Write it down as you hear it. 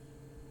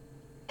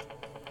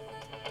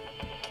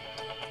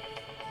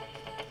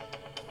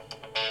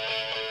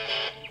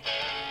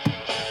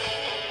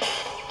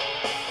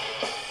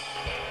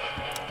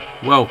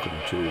Welcome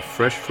to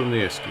Fresh from the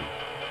Esky.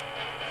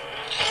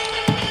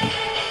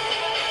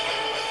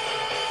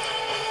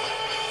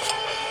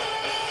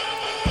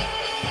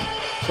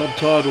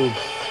 Subtitled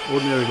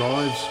Ordinary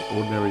Lives,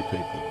 Ordinary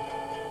People.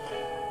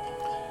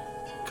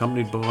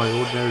 Accompanied by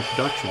ordinary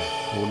production,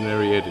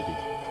 ordinary editing.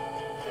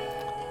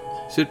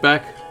 Sit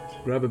back,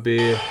 grab a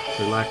beer,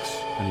 relax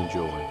and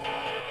enjoy.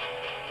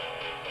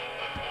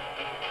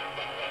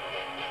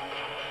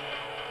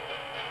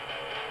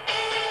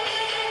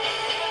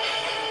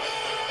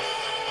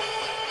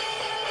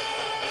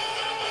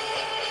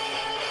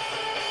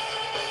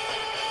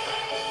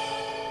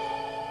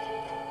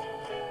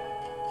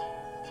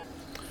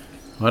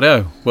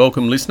 Righto,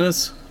 welcome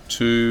listeners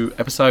to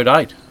episode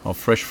 8 of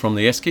Fresh from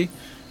the Esky.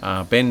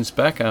 Ben's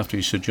back after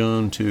his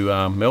sojourn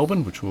to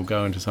Melbourne, which we'll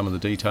go into some of the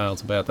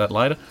details about that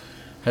later.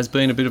 Has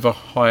been a bit of a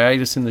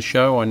hiatus in the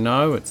show, I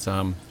know. It's,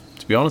 to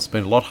be honest,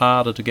 been a lot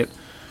harder to get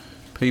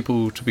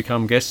people to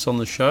become guests on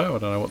the show. I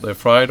don't know what they're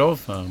afraid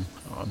of. I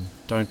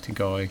don't think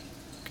I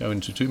go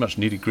into too much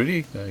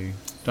nitty-gritty. They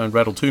don't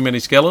rattle too many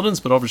skeletons,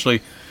 but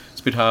obviously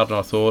it's a bit harder than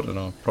I thought, and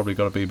I've probably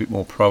got to be a bit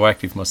more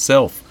proactive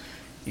myself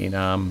in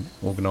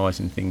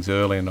organising things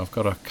early, and I've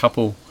got a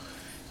couple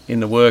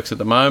in the works at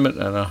the moment,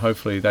 and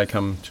hopefully they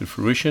come to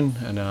fruition,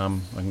 and I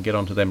can get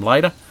onto them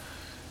later.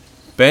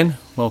 Ben,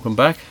 welcome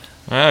back.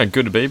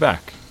 Good to be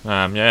back.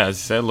 As you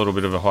said, a little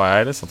bit of a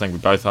hiatus. I think we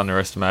both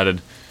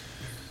underestimated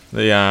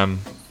the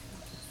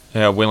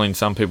how willing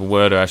some people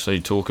were to actually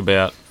talk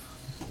about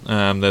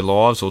their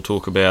lives or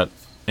talk about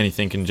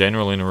anything in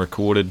general in a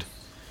recorded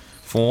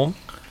form.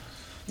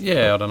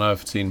 Yeah, I don't know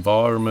if it's the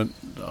environment.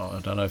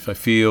 I don't know if I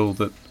feel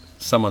that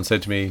someone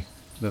said to me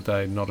that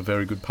they're not a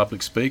very good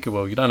public speaker.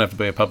 Well, you don't have to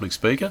be a public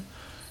speaker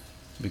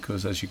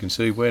because, as you can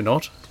see, we're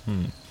not.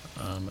 And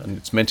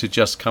it's meant to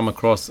just come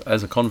across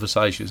as a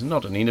conversation. It's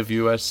not an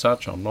interview as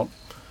such. I'm not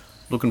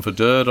looking for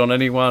dirt on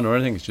anyone or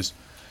anything. It's just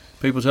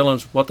people telling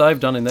us what they've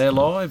done in their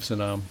lives. And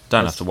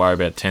don't have to worry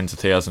about tens of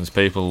thousands of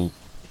people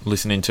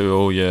listening to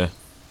all your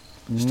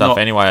stuff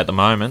anyway at the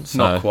moment. So,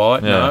 not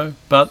quite, no.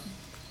 But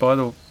by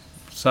the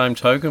same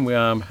token, we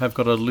have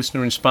got a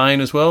listener in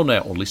Spain as well now,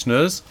 or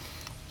listeners.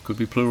 Could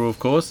be plural, of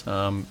course,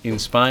 in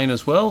Spain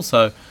as well.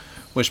 So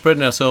we're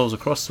spreading ourselves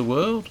across the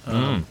world,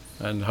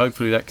 and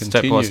hopefully that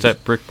continues. Step by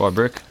step, brick by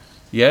brick.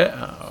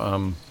 Yeah,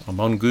 I'm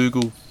on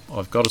Google.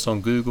 I've got us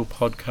on Google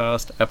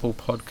Podcast, Apple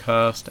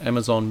Podcast,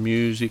 Amazon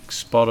Music,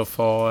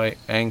 Spotify,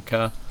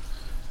 Anchor.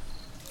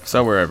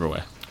 So we're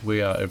everywhere.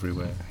 We are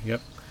everywhere, yep.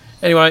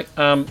 Anyway,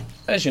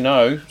 as you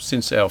know,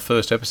 since our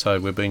first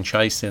episode, we've been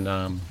chasing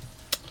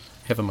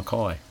Heather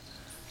Mackay,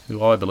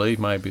 who I believe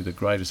may be the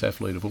greatest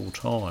athlete of all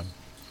time.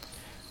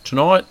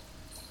 Tonight,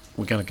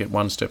 we're going to get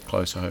one step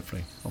closer,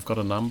 hopefully. I've got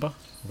a number.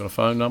 I've got a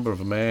phone number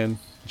of a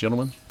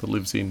gentleman that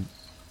lives in,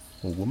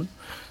 or woman,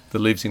 that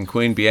lives in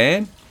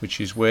Queanbeyan, which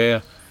is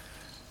where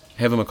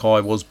Heather Mackay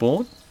was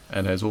born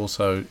and has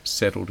also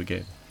settled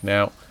again.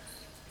 Now,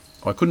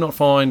 I could not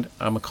find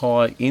a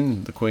Mackay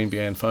in the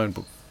Queanbeyan phone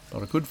book,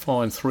 but I could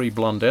find 3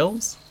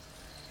 Blundells,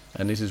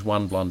 and this is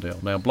one Blundell.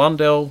 Now,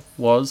 Blundell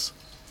was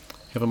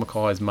Heather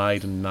Mackay's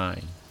maiden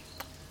name.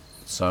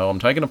 So I'm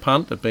taking a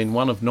punt at being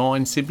one of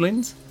 9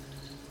 siblings.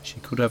 She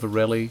could have a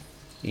rally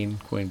in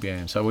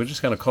Queanbeyan. So we're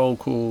just going to cold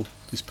call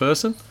this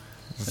person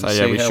and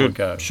see how it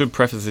goes. Should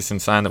preface this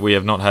in saying that we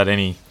have not had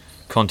any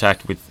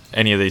contact with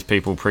any of these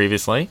people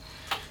previously.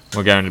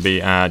 We're going to be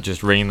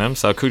just ringing them,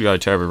 so it could go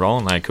terribly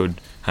wrong, and they could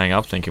hang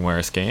up thinking we're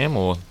a scam,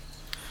 or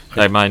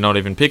they may not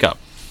even pick up.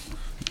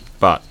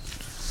 But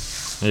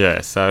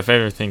yeah, so if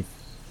anything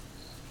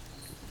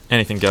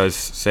goes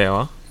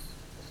sour,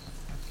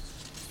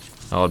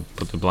 I'd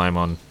put the blame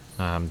on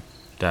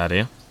Dad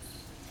here.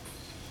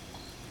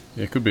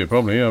 Yeah, it could be a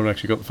problem here. I haven't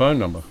actually got the phone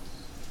number.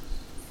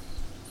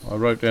 I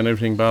wrote down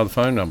everything bar the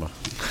phone number.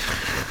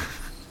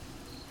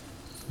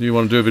 Do you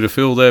want to do a bit of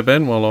fill there,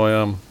 Ben, while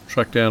I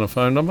track down a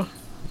phone number?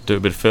 Do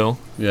a bit of fill?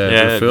 Yeah, a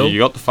bit of fill. You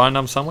got the phone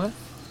number somewhere?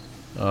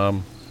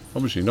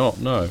 Obviously not,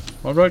 no.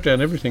 I wrote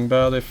down everything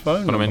bar their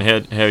phone number. I mean, how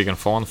are you going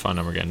to find the phone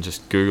number again?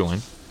 Just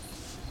Googling?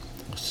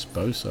 I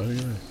suppose so,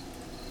 yeah.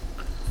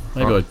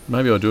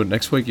 Maybe I'll do it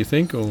next week, you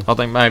think? Or I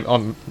think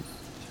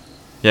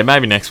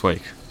maybe next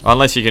week.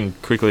 Unless you can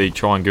quickly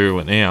try and Google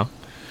it now.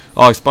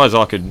 I suppose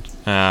I could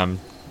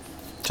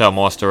tell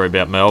my story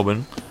about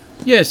Melbourne.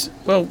 Yes,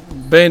 well,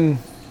 Ben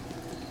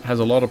has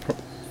a lot of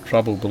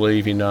trouble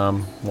believing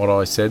what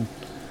I said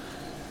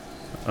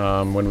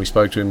when we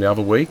spoke to him the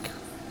other week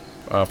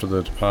after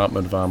the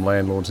Department of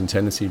Landlords and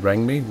Tenancy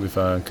rang me with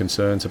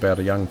concerns about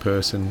a young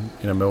person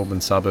in a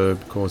Melbourne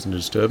suburb causing a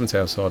disturbance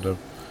outside the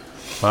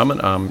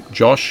apartment.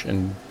 Josh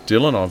and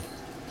Dylan, I've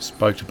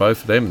spoke to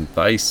both of them, and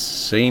they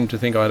seem to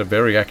think I had a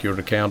very accurate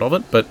account of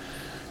it, but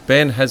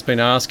Ben has been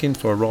asking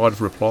for a right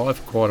of reply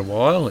for quite a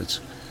while. It's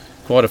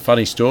quite a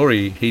funny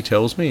story. He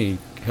tells me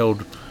he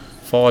held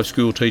 5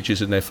 school teachers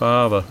and their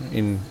father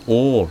in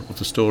awe of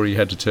the story he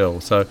had to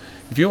tell. So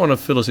if you want to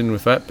fill us in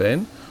with that,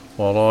 Ben,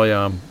 while I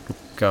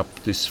look up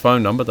this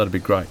phone number, that'd be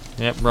great.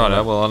 Yep, right.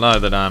 Well, I know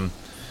that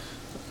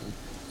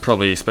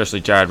probably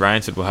especially Jared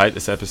Rainsford will hate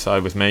this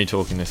episode with me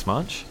talking this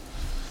much.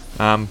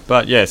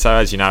 But yeah, so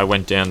as you know,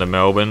 went down to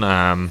Melbourne.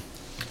 I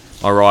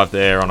arrived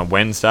there on a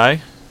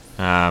Wednesday.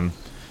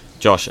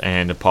 Josh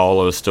and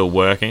Paula were still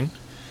working,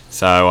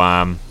 so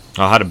I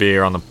had a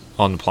beer on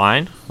the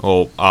plane,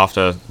 or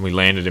after we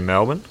landed in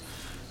Melbourne,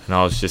 and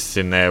I was just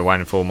sitting there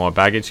waiting for my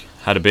baggage.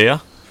 Had a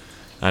beer,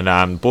 and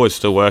the boys were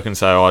still working,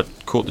 so I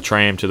caught the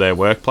tram to their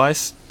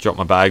workplace, dropped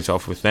my bags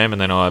off with them,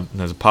 and then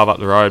there's a pub up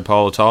the road.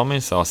 Paula told me,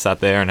 so I sat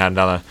there and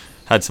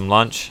had some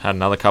lunch, had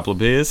another couple of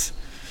beers.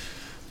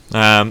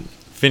 They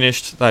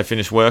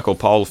finished work, or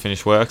Paula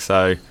finished work,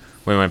 so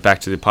we went back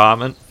to the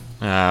apartment,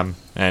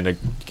 and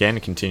again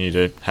continued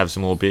to have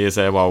some more beers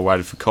there while we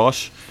waited for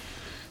Kosh.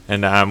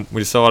 And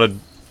we decided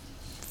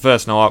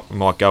first night we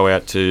might go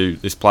out to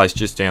this place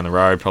just down the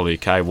road, probably a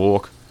K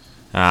walk,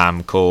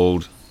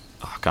 called,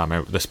 I can't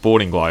remember, the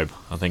Sporting Globe,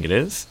 I think it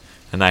is.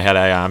 And they had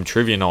a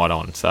trivia night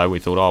on, so we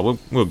thought,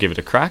 we'll give it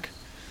a crack.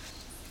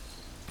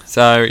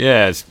 So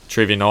yeah, it's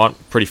trivia night,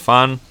 pretty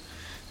fun.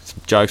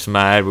 Some jokes were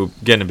made. We were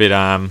getting a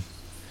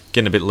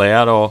bit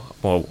loud, or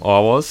I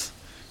was.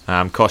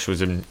 Kosh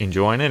was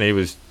enjoying it. He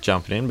was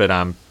jumping in, but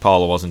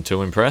Paula wasn't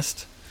too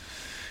impressed.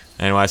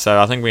 Anyway, so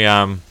I think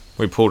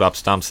we pulled up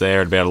stumps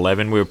there at about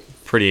 11. We were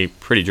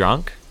pretty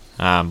drunk.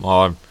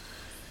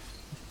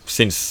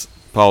 Since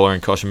Paula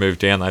and Kosh moved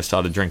down, they've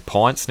started to drink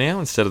pints now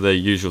instead of the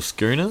usual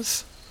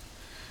schooners.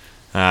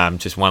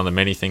 Just one of the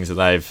many things that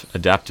they've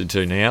adapted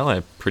to now.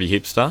 They're pretty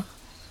hipster.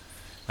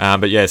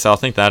 But yeah, so I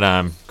think that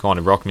kind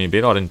of rocked me a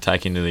bit. I didn't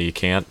take into the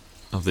account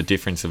of the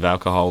difference of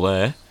alcohol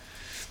there.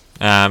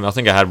 I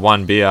think I had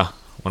one beer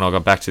when I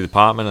got back to the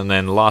apartment, and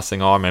then the last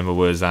thing I remember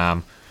was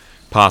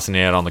passing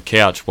out on the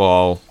couch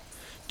while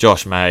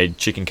Josh made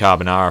chicken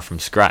carbonara from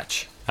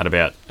scratch at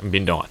about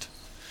midnight.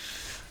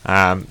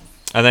 And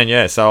then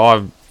yeah,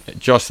 so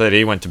Josh said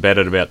he went to bed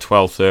at about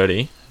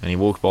 12:30, and he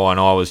walked by and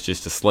I was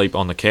just asleep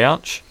on the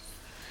couch.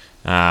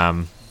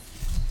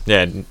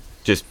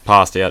 Just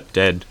passed out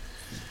dead.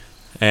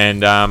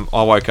 And I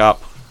woke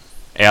up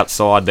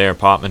outside their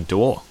apartment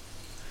door.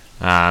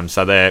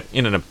 So they're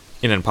in an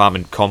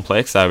apartment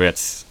complex. They were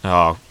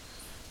I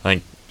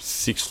think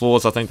 6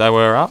 floors, I think they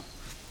were up.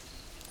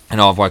 And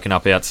I've woken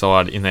up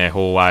outside in their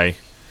hallway.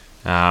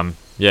 Door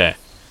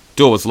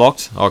was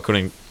locked. I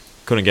couldn't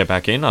get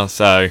back in.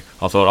 So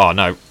I thought,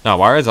 no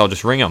worries, I'll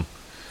just ring them.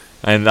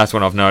 And that's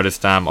when I've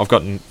noticed I've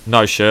got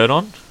no shirt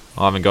on.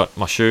 I haven't got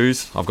my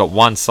shoes. I've got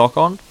one sock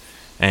on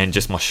and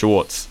just my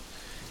shorts.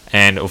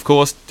 And of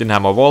course, didn't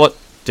have my wallet,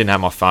 didn't have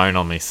my phone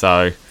on me.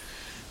 So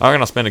I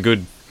reckon I spent a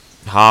good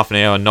half an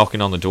hour knocking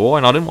on the door,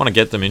 and I didn't want to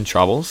get them in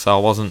trouble, so I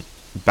wasn't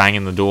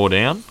banging the door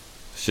down.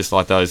 It's just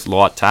like those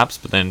light taps,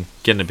 but then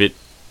getting a bit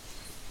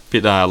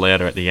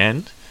louder at the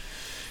end.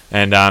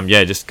 And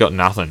just got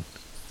nothing.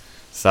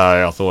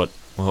 So I thought,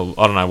 well,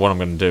 I don't know what I'm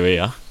going to do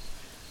here.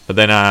 But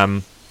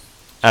then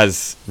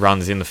as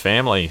runs in the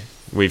family,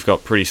 we've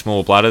got pretty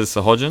small bladders,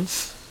 the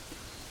Hodgins,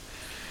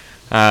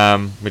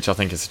 which I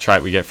think is a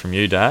trait we get from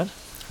you, Dad.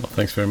 Well,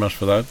 thanks very much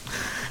for that.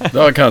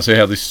 No, I can't see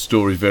how this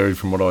story varied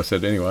from what I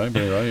said anyway.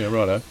 But anyway, yeah,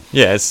 righto.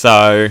 Yeah,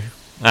 so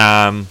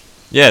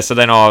so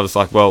then I was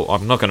like, well,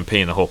 I'm not going to pee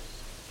in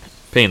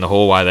the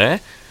hallway there.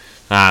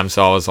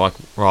 So I was like,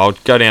 well, I'll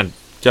go down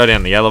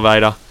the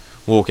elevator,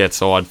 walk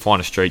outside,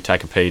 find a street,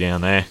 take a pee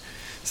down there.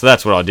 So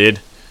that's what I did.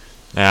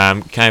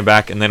 Came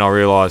back, and then I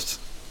realised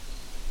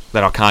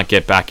that I can't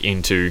get back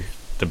into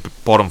the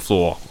bottom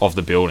floor of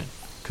the building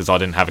because I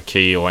didn't have a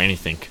key or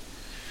anything.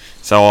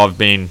 So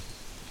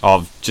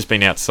I've just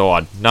been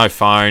outside, no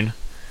phone,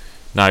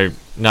 no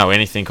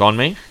anything on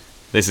me.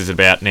 This is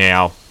about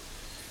now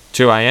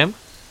 2 a.m,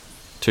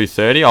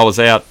 2:30. I was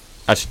out,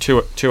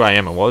 actually 2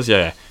 a.m. it was,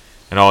 yeah.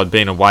 And I'd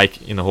been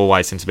awake in the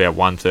hallway since about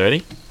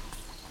 1:30.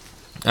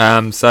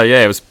 So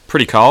yeah, it was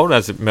pretty cold.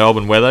 As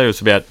Melbourne weather, it was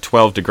about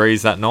 12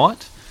 degrees that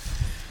night.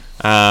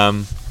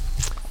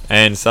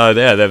 And so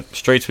there, the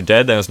streets were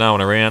dead. There was no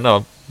one around.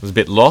 I was a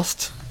bit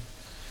lost.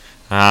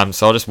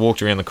 So I just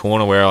walked around the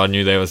corner where I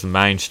knew there was the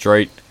main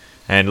street.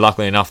 And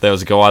luckily enough, there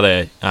was a guy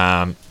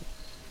there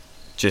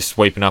just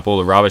sweeping up all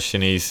the rubbish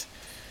in his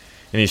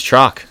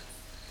truck.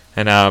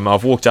 And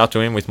I've walked up to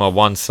him with my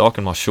one sock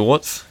and my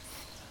shorts.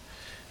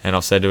 And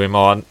I've said to him,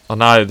 I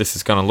know this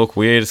is going to look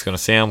weird, it's going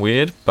to sound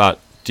weird, but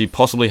do you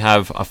possibly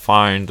have a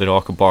phone that I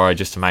could borrow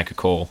just to make a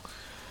call?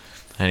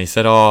 And he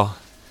said,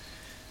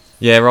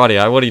 yeah,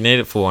 rightio, what do you need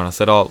it for? And I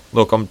said,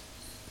 look, I'm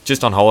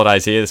just on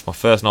holidays here. This is my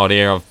first night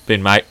here. I've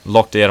been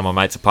locked out of my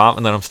mate's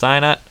apartment that I'm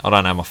staying at. I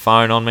don't have my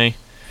phone on me.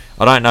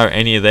 I don't know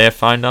any of their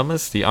phone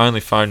numbers. The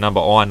only phone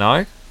number I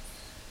know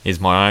is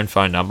my own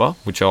phone number,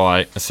 which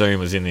I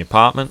assume was in the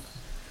apartment.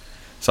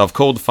 So I've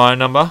called the phone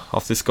number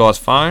off this guy's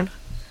phone,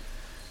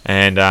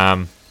 and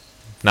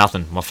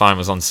nothing. My phone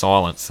was on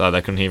silent, so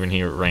they couldn't even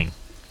hear it ring.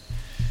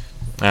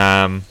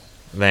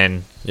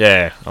 Then,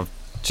 yeah, I've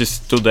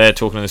just stood there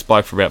talking to this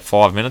bloke for about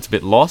 5 minutes, a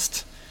bit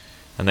lost.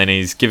 And then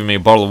he's given me a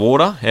bottle of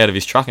water out of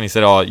his truck, and he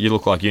said, you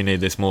look like you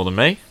need this more than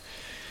me.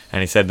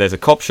 And he said, there's a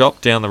cop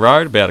shop down the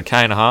road, about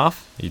 1.5 km.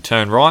 You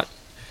turn right,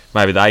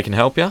 maybe they can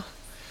help you.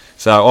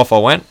 So off I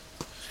went,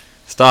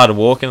 started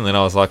walking, and then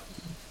I was like,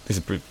 this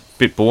is a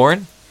bit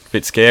boring.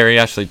 bit scary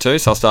actually too.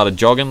 So I started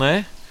jogging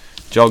there,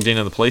 jogged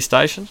into the police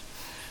station,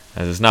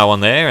 and there's no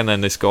one there. And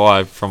then this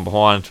guy from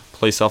behind,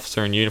 police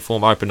officer in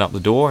uniform, opened up the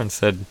door and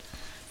said,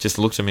 just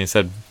looked at me and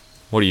said,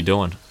 "What are you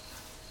doing?"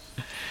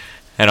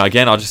 And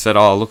again, I just said,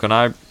 "Oh, look, I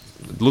know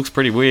it looks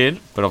pretty weird,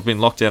 but I've been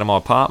locked out of my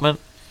apartment."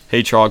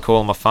 He tried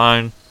calling my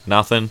phone,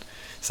 nothing.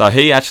 So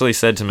he actually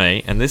said to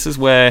me, and this is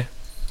where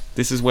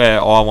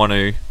I want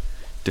to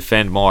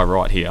defend my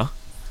right here,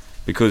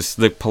 because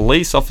the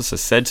police officer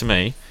said to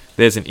me,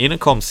 "There's an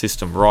intercom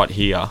system right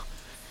here.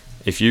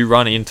 If you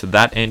run into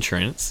that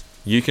entrance,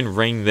 you can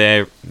ring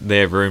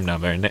their room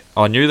number." And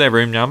I knew their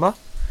room number,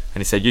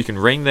 and he said, "You can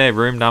ring their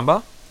room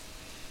number,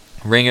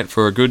 ring it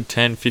for a good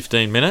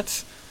 10-15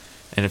 minutes,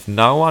 and if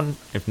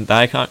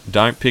they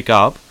don't pick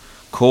up,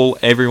 call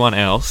everyone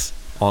else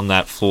on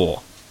that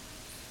floor."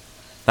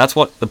 That's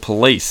what the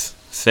police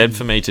said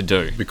for me to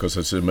do. Because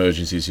it's an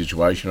emergency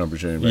situation, I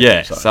presume.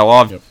 Yeah, so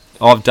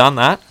I've done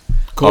that.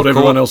 Called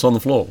everyone else on the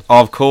floor.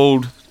 I've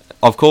called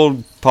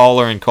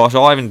Polar and Kosh.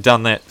 I haven't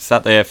done that.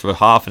 Sat there for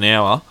half an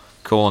hour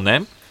calling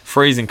them.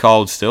 Freezing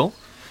cold still.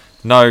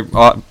 No,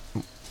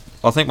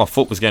 I think my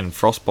foot was getting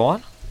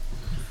frostbite.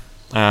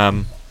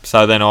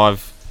 So then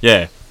I've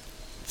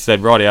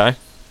said, rightio,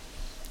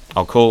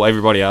 I'll call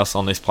everybody else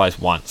on this place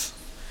once.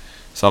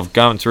 So I've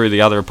gone through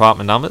the other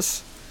apartment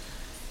numbers.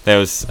 There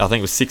was, I think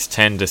it was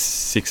 610 to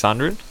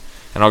 600,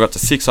 and I got to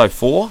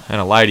 604, and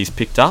a lady's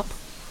picked up.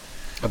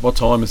 At what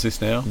time is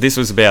this now? This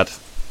was about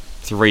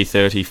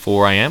 3:30,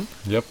 4 a.m.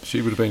 Yep,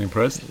 she would have been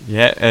impressed.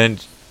 Yeah,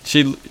 and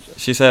she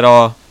said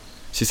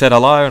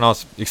hello, and I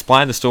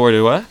explained the story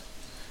to her,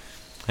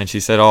 and she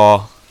said,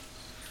 "Oh,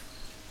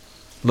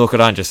 look,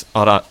 I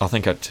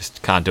think I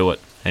just can't do it,"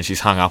 and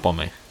she's hung up on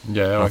me.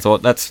 Yeah, I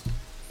thought that's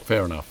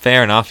fair enough.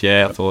 Fair enough,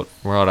 yeah. Yep. I thought,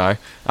 righto.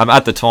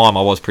 At the time,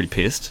 I was pretty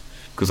pissed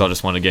because I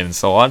just wanted to get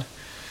inside.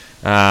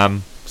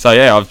 So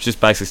yeah, I've just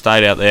basically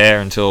stayed out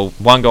there until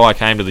one guy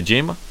came to the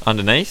gym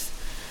underneath,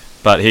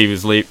 but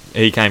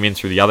he came in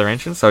through the other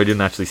entrance, so he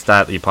didn't actually stay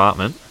at the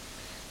apartment.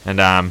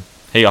 And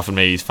he offered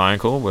me his phone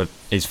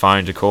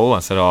to call. I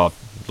said, "Oh,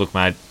 look,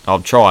 mate,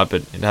 I'll try it,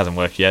 but it hasn't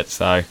worked yet."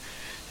 So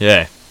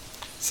yeah,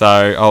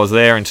 so I was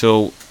there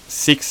until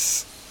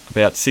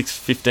about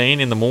 6:15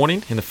 in the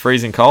morning in the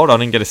freezing cold. I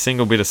didn't get a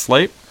single bit of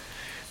sleep.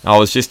 I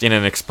was just in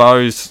an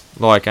exposed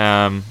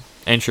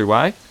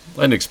entryway.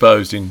 And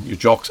exposed in your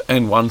jocks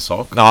and one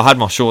sock. No, I had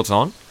my shorts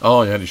on.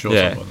 Oh, you had your shorts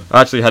on. Yeah,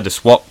 I actually had to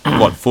swap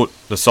what foot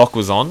the sock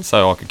was on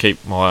so I could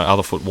keep my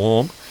other foot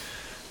warm.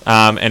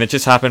 And it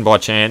just happened by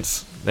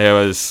chance. There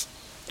was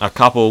a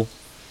couple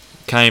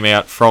came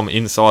out from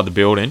inside the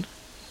building,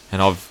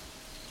 and I've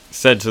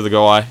said to the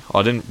guy,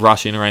 I didn't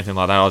rush in or anything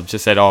like that. I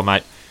just said, "Oh,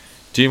 mate,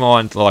 do you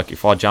mind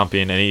if I jump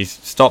in?" And he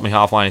stopped me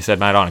halfway and he said,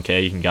 "Mate, I don't care,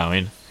 you can go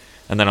in."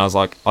 And then I was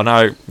like, "I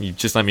know, you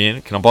just let me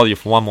in. Can I bother you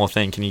for one more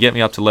thing? Can you get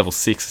me up to level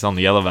 6 on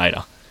the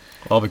elevator?"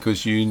 Oh,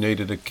 because you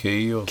needed a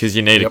key? Because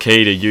you need a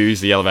key to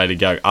use the elevator to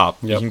go up.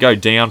 Yep. You can go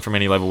down from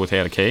any level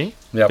without a key,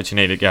 but you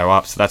need to go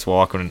up, so that's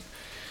why I couldn't.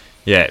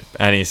 Yeah,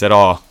 and he said,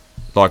 I'm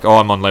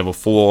on level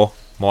 4.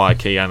 My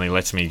key only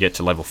lets me get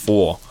to level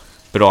 4,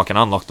 but I can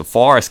unlock the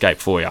fire escape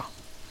for you.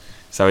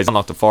 So he's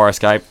unlocked the fire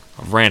escape.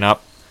 I ran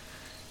up,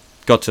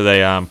 got to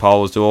the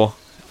Polar's door.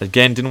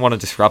 Again, didn't want to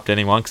disrupt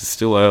anyone because it's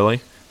still early.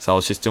 So I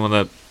was just doing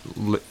the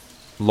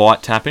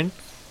light tapping.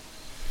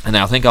 And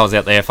then I think I was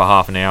out there for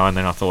half an hour, and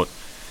then I thought,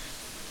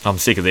 I'm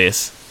sick of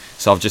this.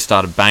 So I've just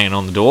started banging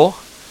on the door.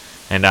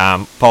 And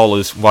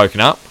Polar's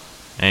woken up,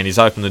 and he's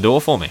opened the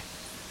door for me.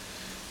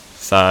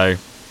 So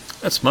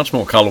that's much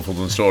more colourful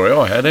than the story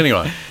I had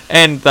anyway.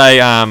 And they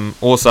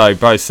also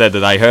both said that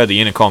they heard the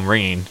intercom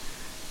ringing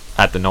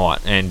at the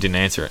night and didn't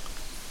answer it.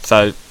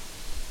 So,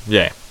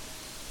 yeah.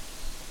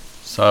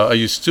 So are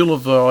you still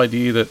of the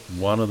idea that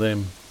one of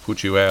them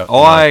put you out in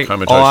a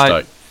comatose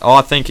state?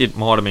 I think it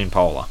might have been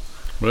Polar.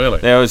 Really?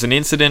 There was an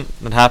incident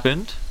that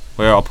happened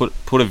where I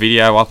put a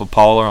video up of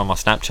Polar on my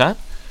Snapchat.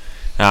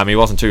 He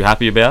wasn't too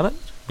happy about it,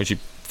 which is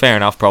fair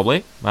enough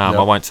probably.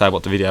 I won't say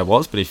what the video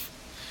was, but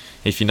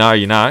if you know,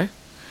 you know.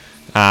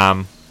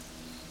 But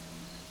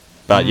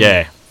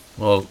yeah.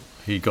 Well,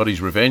 he got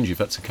his revenge if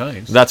that's the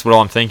case. That's what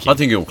I'm thinking. I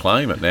think he'll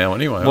claim it now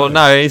anyway. Well,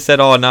 no, he said,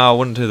 "Oh no, I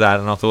wouldn't do that,"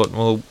 and I thought,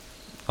 well,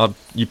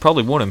 you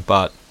probably wouldn't,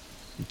 but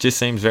it just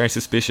seems very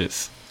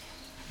suspicious.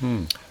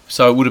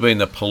 So it would have been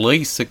the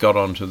police that got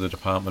onto the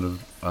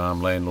Department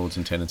of Landlords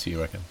and Tenancy,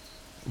 you reckon?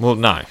 Well,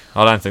 no,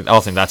 I think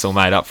that's all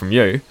made up from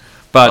you.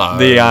 But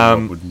I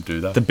wouldn't do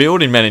that. The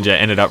building manager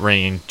ended up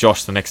ringing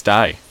Josh the next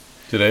day.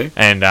 Did he?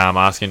 And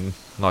asking,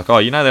 there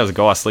was a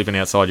guy sleeping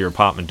outside your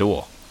apartment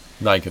door.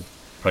 Naked,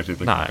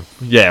 practically. No.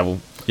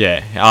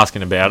 Yeah,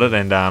 asking about it,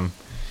 and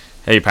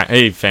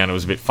he found it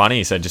was a bit funny.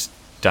 He said, just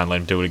don't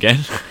let him do it again.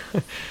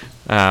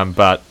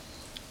 But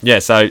yeah,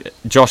 so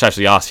Josh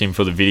actually asked him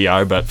for the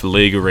video, but for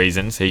legal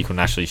reasons, he couldn't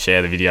actually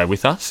share the video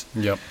with us.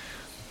 Yep.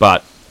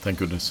 But thank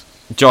goodness.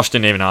 Josh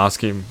didn't even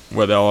ask him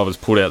whether I was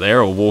put out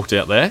there or walked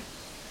out there,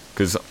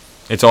 because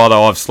it's either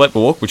I've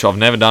sleepwalked, which I've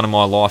never done in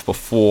my life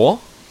before,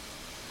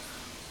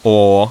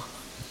 or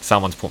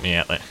someone's put me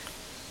out there.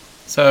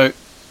 So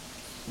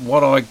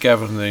what I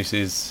gather from this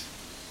is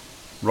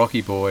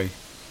Rocky Boy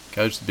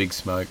goes to Big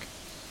Smoke,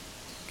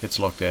 gets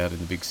locked out in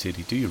the big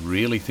city. Do you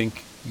really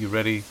think you're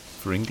ready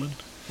for England?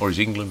 Or is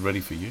England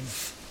ready for you?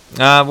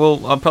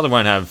 Well, I probably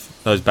won't have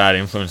those bad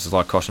influences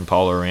like Kosh and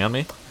Polar around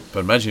me. But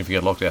imagine if you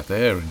get locked out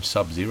there in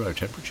sub-zero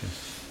temperatures.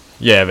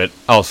 Yeah, but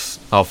I'll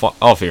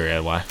figure it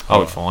out a way.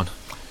 I'll be fine.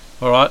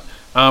 All right.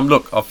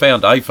 Look, I've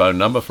found a phone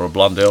number for a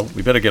Blundell.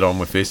 We better get on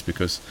with this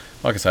because,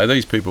 like I say,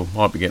 these people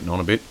might be getting on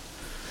a bit.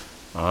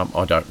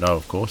 I don't know,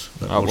 of course.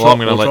 I'm going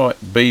to try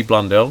B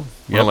Blundell.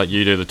 I'll let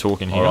you do the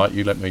talking here. All right,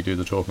 you let me do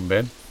the talking,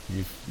 Ben.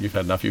 You've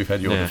had enough. You've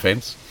had your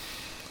defence.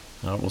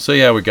 We'll see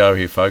how we go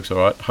here, folks. All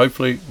right.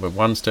 Hopefully, we're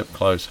one step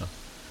closer.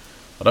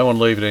 I don't want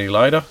to leave it any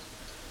later.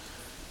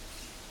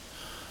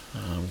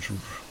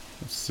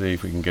 Let's see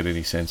if we can get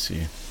any sense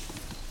here.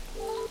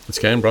 It's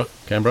Canberra.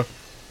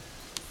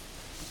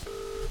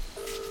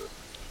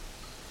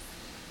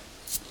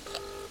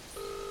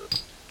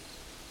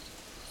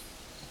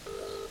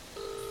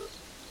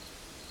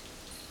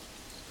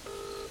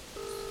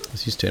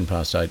 This is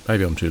 8:10.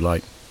 Maybe I'm too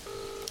late.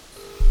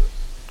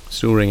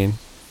 Still ringing.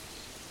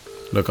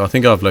 Look, I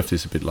think I've left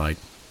this a bit late.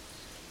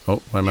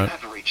 Oh, wait a minute. You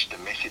have reached the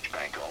message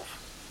bank of.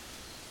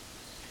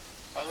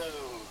 Hello,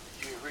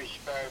 you've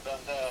reached Barry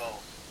Blundell.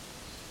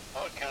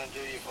 What can I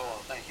do you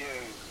for? Thank you.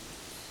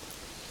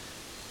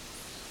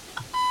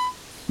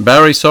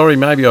 Barry, sorry,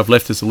 maybe I've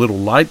left this a little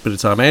late, but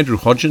it's Andrew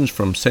Hodgins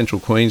from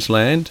Central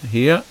Queensland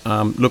here.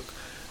 Look,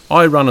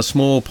 I run a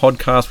small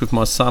podcast with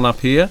my son up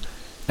here,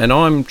 and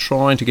I'm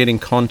trying to get in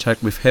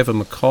contact with Heather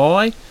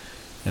Mackay,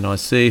 and I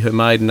see her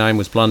maiden name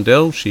was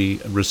Blundell.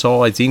 She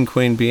resides in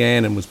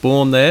Queanbeyan and was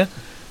born there,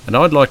 and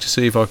I'd like to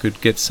see if I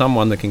could get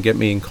someone that can get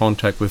me in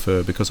contact with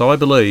her, because I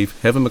believe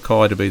Heather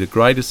Mackay to be the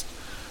greatest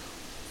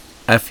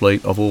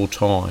athlete of all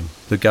time,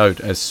 the GOAT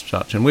as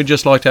such, and we'd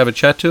just like to have a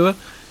chat to her.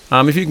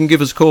 If you can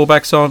give us a call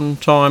back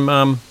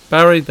sometime,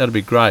 Barry, that'd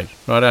be great.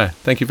 Righto,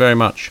 thank you very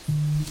much.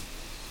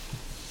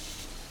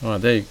 All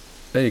right,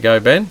 there you go,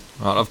 Ben.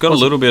 Right, I've got a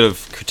little bit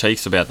of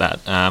critiques about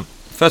that.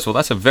 First of all,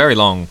 that's a very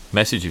long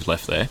message you've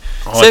left there.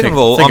 Second of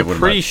all, I'm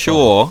pretty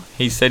sure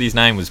he said his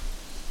name was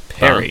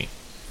Perry.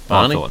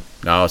 Barney? I thought.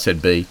 No, I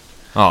said B.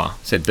 Oh.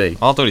 Said B.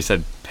 I thought he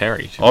said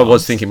Perry. I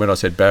was thinking when I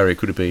said Barry, it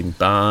could have been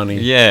Barney,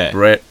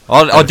 Brett.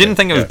 I didn't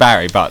think it was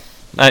Barry, but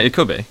it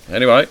could be.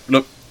 Anyway,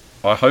 look,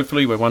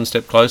 hopefully we're one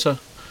step closer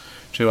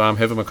to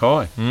Heather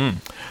Mackay.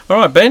 All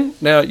right, Ben,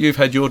 now you've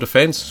had your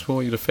defence,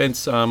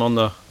 on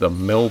the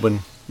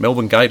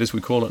Melbourne Gate, as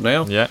we call it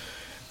now. Yeah.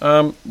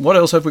 What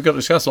else have we got to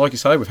discuss? Like you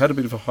say, we've had a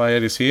bit of a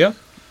hiatus here,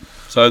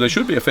 so there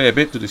should be a fair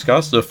bit to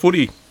discuss. The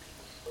footy,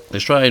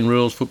 Australian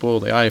rules football,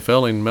 the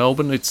AFL in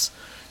Melbourne.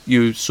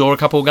 You saw a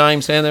couple of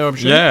games down there, I'm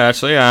sure? Yeah,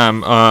 actually.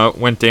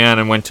 Went down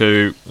and went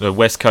to the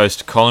West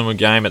Coast Collingwood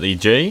game at the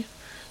G.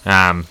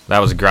 That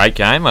was a great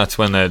game. That's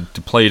when the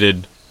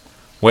depleted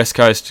West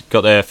Coast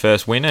got their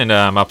first win and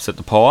upset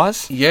the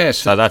Pies. Yes.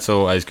 So that's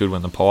always good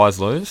when the Pies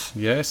lose.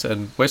 Yes,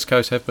 and West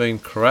Coast have been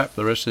crap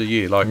the rest of the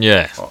year.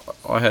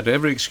 I had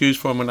every excuse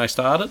for them when they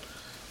started.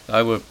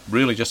 They were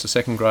really just a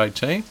second-grade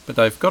team, but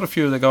they've got a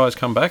few of the guys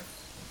come back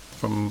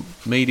from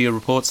media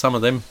reports. Some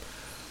of them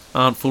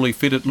aren't fully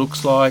fit, it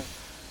looks like.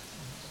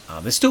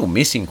 They're still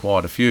missing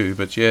quite a few,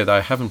 but yeah, they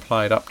haven't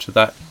played up to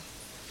that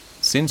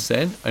since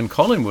then. And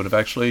Collingwood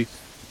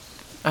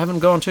haven't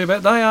gone too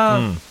bad. They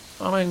are,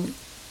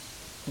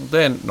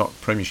 they're not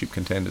premiership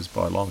contenders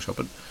by a long shot,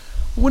 but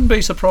I wouldn't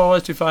be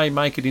surprised if they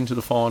make it into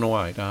the final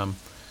eight.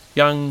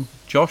 Young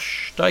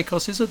Josh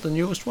Dacos, is it the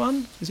newest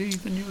one? Is he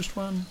the newest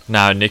one?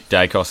 No, Nick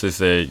Dacos is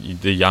the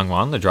young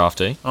one, the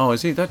draftee. Oh,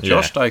 is he?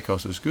 Josh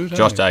Dacos is good.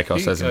 Josh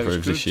Dacos has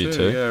improved this year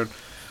too. Yeah.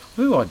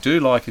 Who I do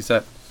like is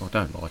that. I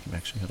don't like him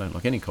actually. I don't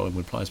like any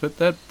Collingwood players, but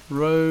that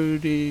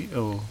Brody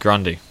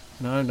Grundy.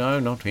 No,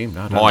 not him.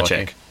 No,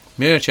 Mychek.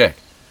 Mychek.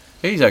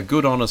 He's a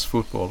good, honest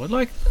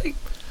footballer.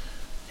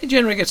 He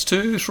generally gets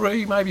 2,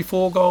 3, maybe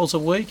 4 goals a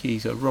week.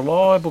 He's a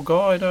reliable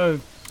guy.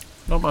 No,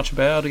 not much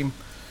about him,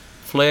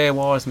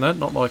 flair-wise and that.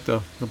 Not like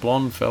the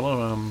blonde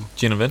fella.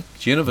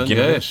 Ginnivan,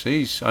 yes.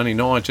 He's only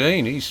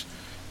 19. He's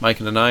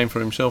making a name for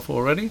himself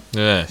already.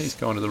 Yes. He's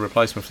kind of the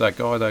replacement for that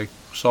guy they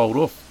sold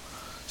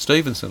off,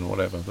 Stevenson or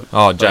whatever.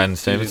 Jaden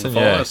Stevenson,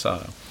 yeah.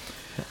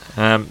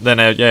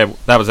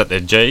 That was at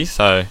the G,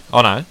 so...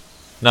 Oh, no,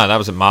 that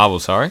was at Marvel,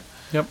 sorry.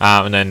 Yep.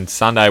 And then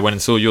Sunday went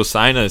and saw your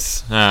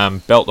Saints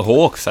belt the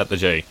Hawks at the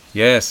G.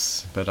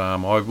 Yes, but I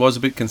was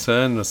a bit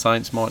concerned the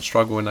Saints might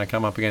struggle when they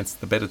come up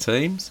against the better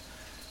teams.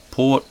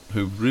 Port,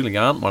 who really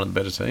aren't one of the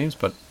better teams,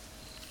 but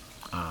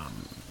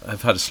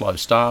have had a slow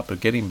start, but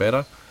getting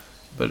better.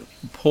 But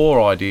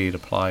poor idea to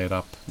play it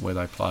up where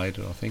they played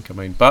it, I think.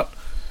 But,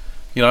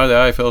 the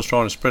AFL's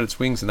trying to spread its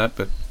wings and that,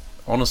 but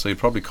honestly, it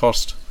probably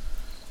cost,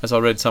 as I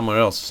read somewhere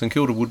else, St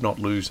Kilda would not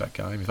lose that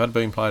game. If it had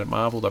been played at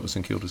Marvel, that was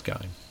St Kilda's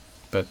game.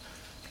 But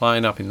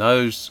playing up in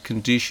those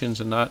conditions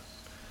and that,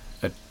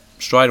 it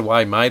straight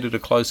away made it a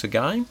closer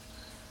game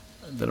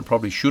than it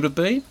probably should have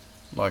been.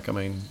 I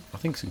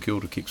think St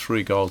Kilda kicked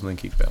 3 goals and then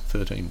kicked about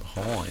 13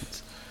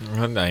 behinds.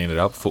 And they ended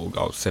up 4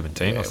 goals,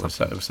 17 or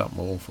something. It was something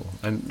awful.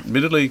 And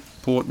admittedly,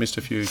 Port missed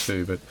a few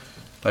too, but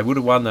they would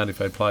have won that if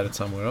they'd played it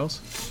somewhere else.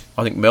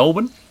 I think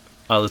Melbourne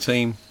are the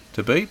team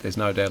to beat. There's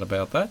no doubt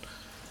about that.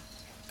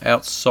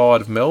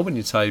 Outside of Melbourne,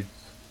 you'd say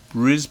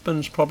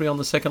Brisbane's probably on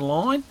the second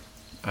line,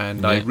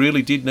 and they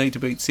really did need to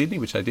beat Sydney,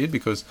 which they did,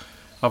 because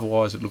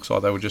otherwise it looks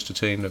like they were just a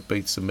team that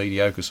beats some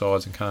mediocre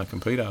sides and can't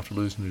compete after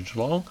losing to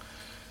Geelong.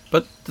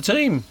 But the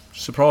team,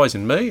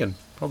 surprising me, and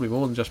probably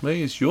more than just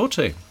me, is your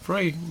team,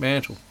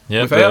 Fremantle.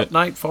 Yeah, without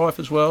Nate Fyfe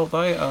as well,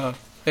 they are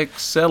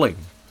excelling.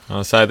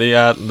 I'll say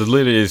the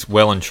lid is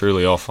well and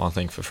truly off, I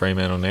think, for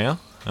Fremantle now.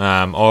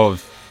 I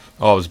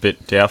was a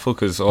bit doubtful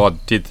because I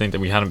did think that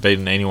we hadn't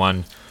beaten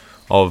anyone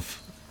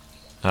of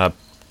a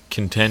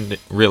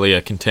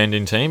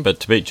contending team,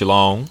 but to beat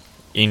Geelong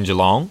in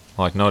Geelong,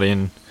 like not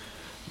in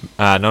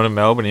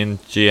Melbourne, in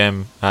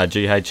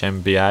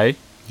GHMBA.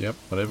 Yep,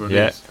 whatever it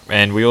is.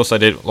 And we also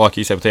did, like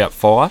you said, without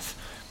Fyfe,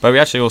 but we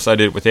actually also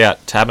did it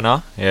without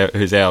Taberner,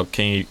 who's our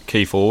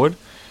key forward,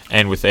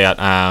 and without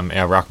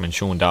our ruckman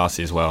Sean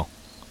Darcy as well.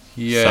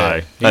 Yeah,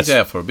 so he's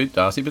out for a bit,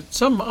 Darcy, but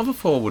some other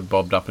forward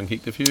bobbed up and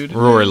kicked a few.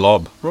 Rory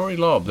Lobb.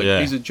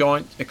 He's a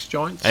Giant,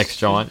 ex-Giant.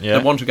 Ex-Giant, yeah.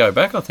 They want to go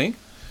back, I think.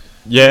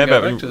 Yeah,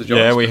 but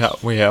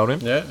we held him.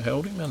 Yeah,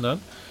 held him and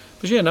done.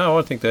 But yeah, no,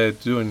 I think they're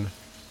doing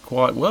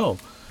quite well.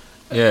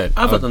 Yeah.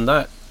 Other than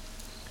that,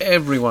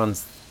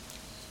 everyone's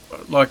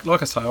like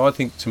I say. I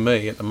think to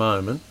me at the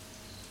moment,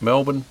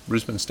 Melbourne,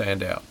 Brisbane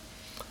stand out.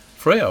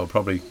 Freo are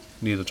probably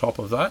near the top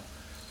of that,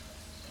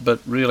 but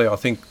really I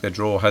think their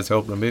draw has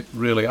helped them a bit.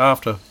 Really,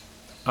 after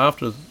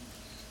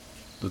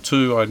the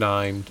two I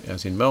named,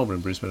 as in Melbourne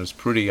and Brisbane, is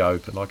pretty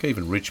open. Like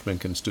even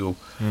Richmond can still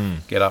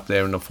get up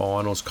there in the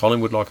finals.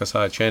 Collingwood, like I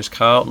say, a chance.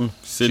 Carlton,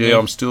 Sydney.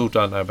 I'm still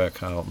don't know about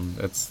Carlton.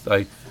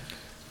 They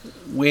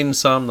win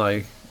some,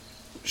 they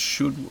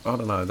should. I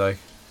don't know.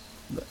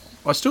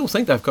 I still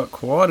think they've got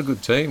quite a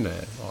good team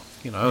there. Like,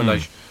 and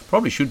they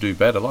probably should do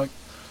better. Like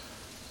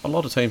a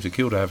lot of teams are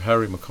killed to have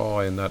Harry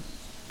Mackay and that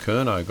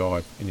Curnow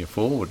guy in your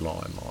forward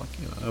line,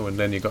 and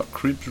then you've got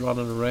Cribs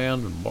running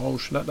around and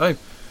Walsh and that. They've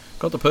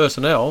got the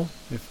personnel.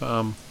 If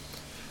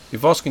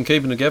Voss can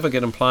keep them together,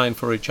 get them playing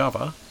for each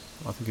other,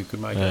 I think it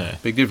could make a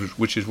big difference,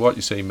 which is what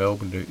you see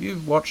Melbourne do.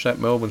 You watch that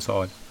Melbourne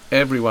side,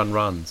 everyone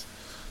runs.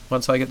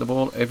 Once they get the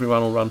ball,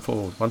 everyone will run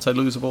forward. Once they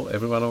lose the ball,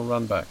 everyone will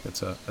run back.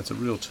 It's a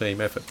real team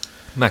effort.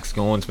 Max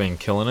Gorn's been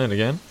killing it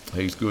again.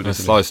 He's good. A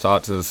slow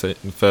start to the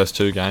first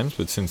 2 games,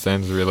 but since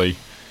then's really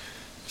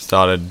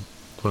started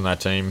putting that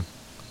team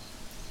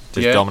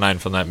dominating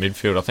from that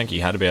midfield. I think he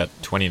had about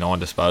 29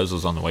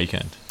 disposals on the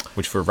weekend,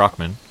 which for a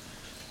ruckman,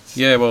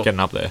 getting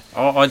up there.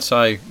 I'd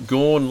say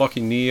Gorn, Lockie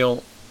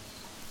Neal,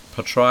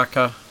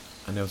 Petrarca,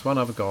 and there was one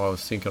other guy I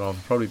was thinking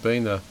of. Probably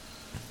been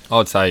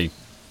I'd say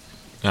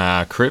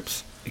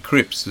Cripps.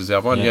 Cripps is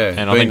our one,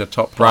 and I think the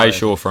top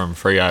Brayshaw from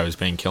Freo has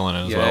been killing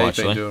it as well. He's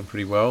been doing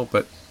pretty well,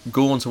 but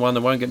Gorn's the one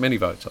that won't get many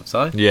votes, I'd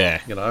say.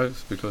 Yeah,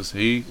 because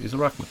he is a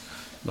ruckman,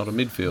 not a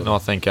midfielder. No, I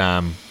think.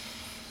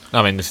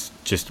 This is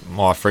just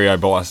my Freo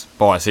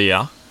bias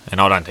here, and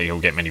I don't think he'll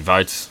get many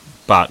votes.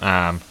 But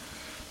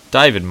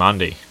David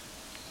Mundy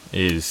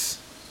is.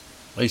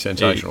 He's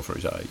sensational for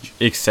his age.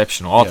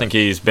 Exceptional. I think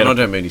he's better. And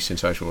I don't mean he's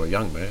sensational for a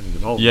young man. He's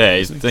an old man. Yeah,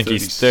 I think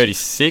he's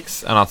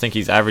 36, and I think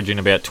he's averaging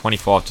about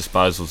 25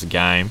 disposals a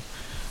game.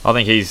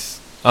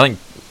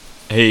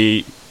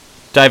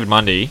 David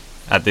Mundy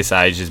at this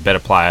age is a better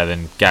player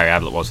than Gary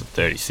Ablett was at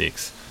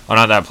 36. I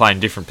know they were playing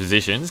different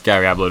positions.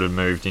 Gary Ablett had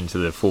moved into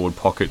the forward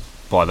pocket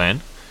by then,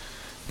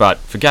 but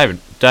for David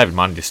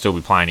Mundy to still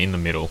be playing in the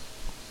middle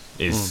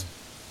is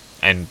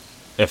and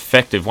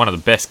effective. One of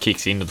the best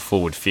kicks into the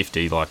forward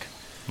 50.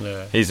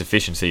 His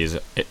efficiency is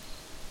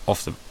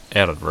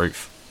out of the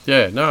roof.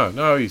 Yeah,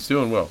 no, he's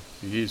doing well.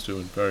 He is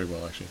doing very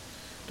well, actually.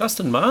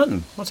 Dustin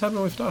Martin, what's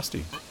happening with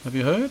Dusty? Have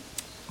you heard?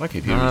 I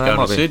keep hearing he's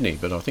going to Sydney,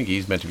 but I think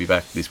he's meant to be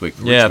back this week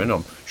for Richmond.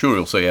 I'm sure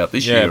he'll see out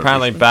this year. Yeah,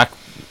 apparently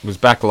was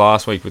back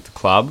last week with the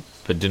club,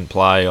 but didn't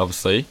play,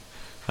 obviously.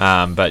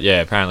 But yeah,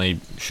 apparently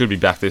should be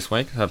back this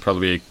week. That'd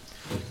probably be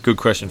a good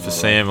question for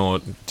Sam or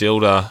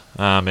Dilda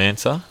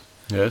answer.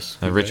 Yes.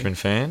 Richmond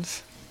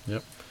fans.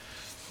 Yep.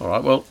 All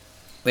right, well,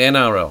 the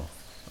NRL.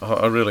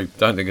 I really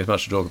don't think there's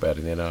much to talk about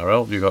in the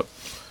NRL. You got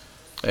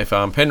if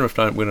Penrith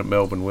don't win it,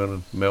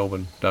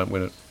 Melbourne don't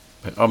win it.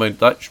 I mean,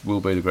 that will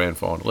be the grand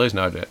final. There's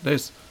no doubt.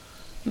 There's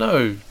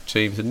no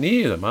teams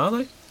near them, are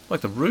they?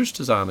 Like the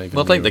Roosters aren't even.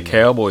 Well, I think the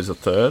Cowboys are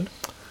third.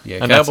 Yeah,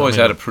 and Cowboys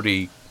had a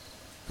pretty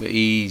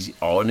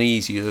an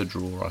easier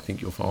draw. I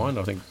think you'll find.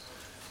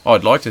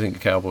 I'd like to think the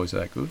Cowboys are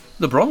that good.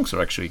 The Bronx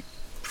are actually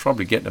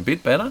probably getting a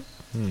bit better,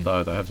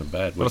 though they have some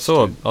bad weeks.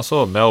 I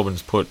saw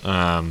Melbourne's put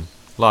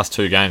last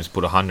 2 games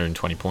put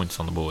 120 points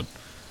on the board.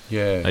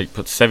 Yeah, they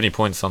put 70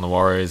 points on the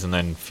Warriors and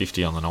then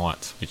 50 on the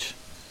Knights. Which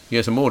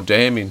the more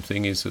damning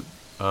thing is that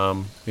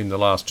in the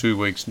last 2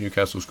 weeks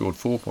Newcastle scored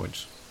 4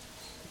 points.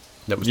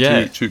 That was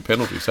two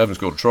penalties. They haven't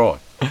scored a try.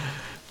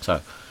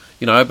 So,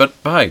 but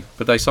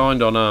they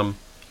signed on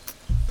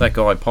that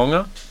guy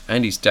Ponga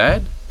and his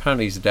dad.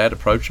 Apparently his dad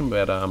approached him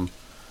about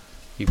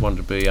he wanted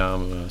to be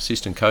an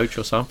assistant coach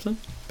or something.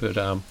 But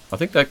I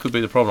think that could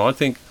be the problem. I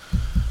think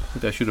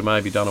they should have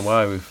maybe done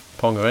away with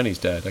Ponga and his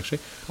dad, actually.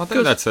 I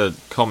think that's a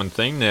common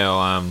thing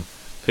now.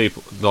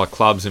 People like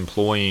clubs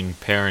employing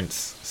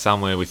parents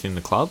somewhere within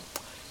the club.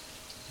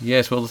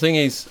 Yes, well, the thing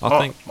is,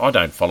 I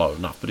don't follow it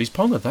enough, but is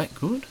Ponga that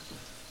good?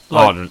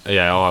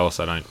 I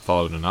also don't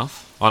follow it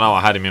enough. I know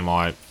I had him in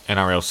my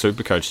NRL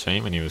Supercoach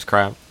team and he was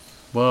crap.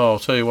 Well, I'll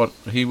tell you what,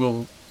 he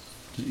will...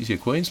 Is he a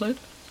Queensland?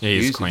 He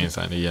is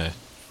Queenslander, yeah.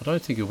 I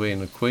don't think he'll be in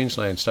the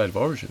Queensland State of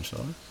Origin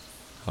side.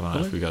 I don't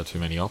know if we've got too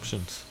many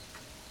options.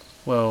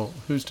 Well,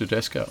 who's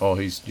Tedesco? Oh,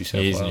 he's New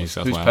South Wales. New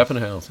South Who's Wales.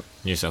 Pappenhausen?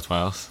 New South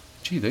Wales.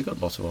 Gee, they've got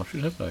lots of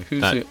options, haven't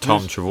they?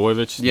 Tom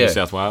Trbojevic, Yeah. New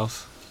South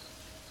Wales.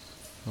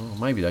 Oh,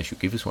 maybe they should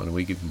give us one and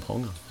we give them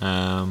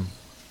Ponga.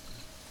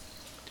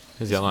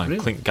 Who's the other one?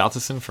 Really? Clint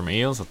Gutherson from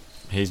Eels.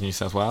 He's New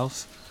South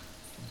Wales.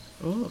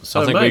 Oh,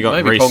 so I think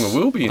maybe Ponga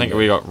will be in I think there.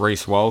 we got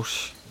Reece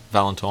Walsh,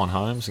 Valentine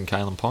Holmes, and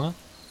Kalen Ponga.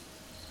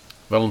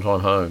 Valentine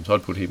Holmes,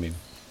 I'd put him in.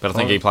 But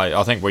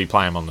I think we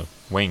play him on the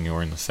wing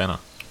or in the centre.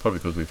 Probably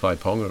because we played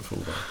Ponga at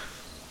fullback.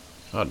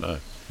 I don't know.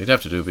 He'd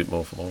have to do a bit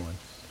more for mine.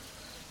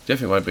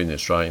 Definitely won't be in the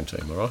Australian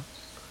team, all right?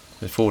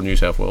 There's 4 New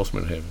South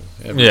Walesmen have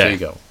a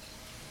seagull.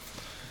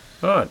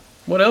 All right,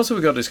 what else have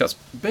we got to discuss?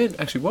 Ben,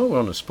 actually, while we're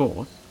on the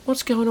sport,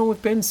 what's going on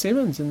with Ben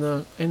Simmons in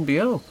the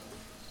NBL?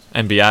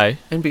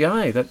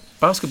 NBA, that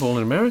basketball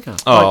in America.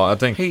 I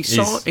think he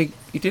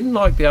didn't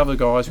like the other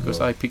guys because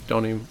they picked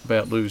on him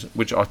about losing,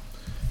 which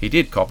he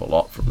did cop a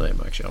lot from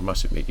them, actually, I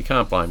must admit. You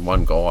can't blame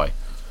one guy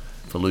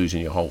for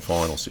losing your whole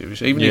final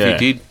series, even if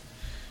he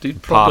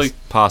did probably...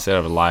 Pass out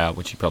of a layup,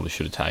 which he probably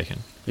should have taken.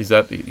 Is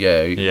that...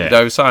 Yeah,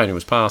 they were saying he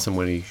was passing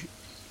when he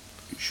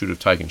should have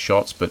taken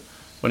shots, but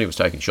when he was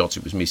taking shots,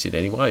 it was missing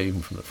anyway,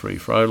 even from the free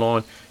throw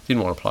line. He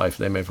didn't want to play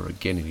for them ever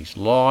again in his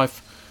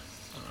life.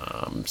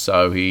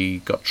 So he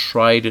got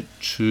traded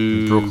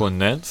to... Brooklyn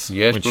Nets.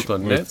 Yes,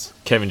 Brooklyn Nets.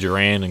 Kevin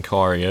Durant and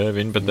Kyrie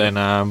Irving, but then...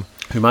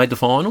 Who made the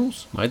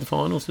finals? Made the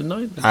finals, didn't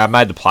they?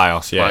 Made the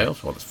playoffs, yeah.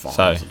 Playoffs? Well, it's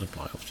finals, the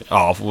playoffs. Yeah.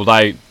 Oh, well,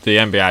 the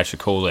NBA should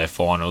call their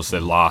finals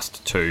their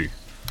last 2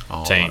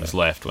 teams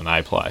left when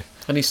they play.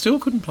 And he still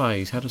couldn't play.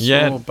 He's had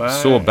a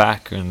sore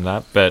back and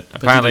that. But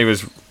apparently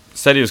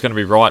said he was going to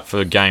be right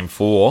for Game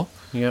 4,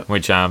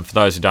 which, for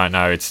those who don't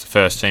know, it's the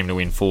first team to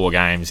win 4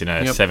 games in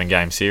a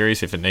 7-game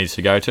series if it needs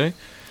to go to.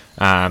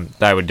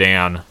 They were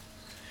down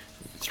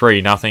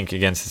 3-0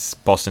 against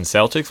the Boston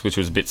Celtics, which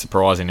was a bit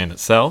surprising in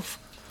itself.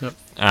 Yep.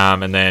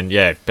 And then,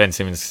 Ben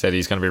Simmons said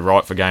he's going to be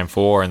right for Game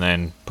 4 and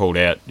then pulled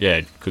out,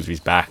 because of his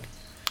back.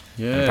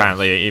 Yeah. And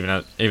apparently,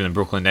 even the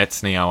Brooklyn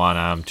Nets now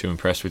aren't too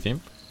impressed with him.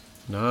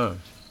 No.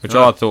 Which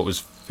I thought was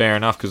fair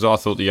enough, because I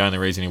thought the only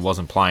reason he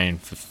wasn't playing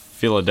for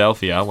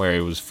Philadelphia, where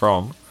he was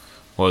from,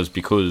 was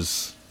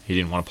because he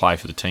didn't want to play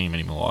for the team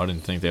anymore. I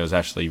didn't think there was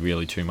actually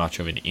really too much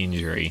of an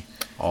injury.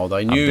 Oh,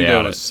 they knew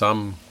there was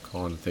some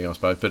kind of thing, I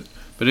suppose.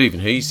 But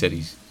even he said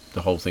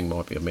the whole thing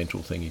might be a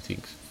mental thing, he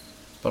thinks.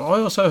 But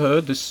I also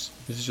heard, this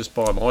is just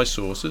by my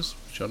sources,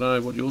 which I don't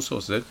know what your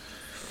source said,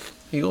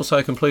 he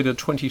also completed a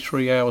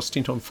 23-hour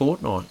stint on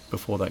Fortnite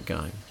before that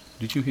game.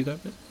 Did you hear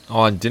that bit?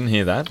 Oh, I didn't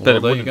hear that.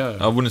 Well, there you go.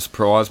 It wouldn't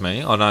surprise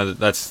me. I know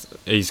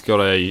he's got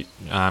a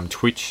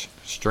Twitch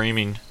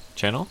streaming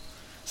channel.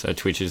 So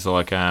Twitch is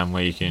like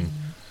where you can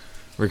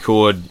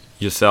record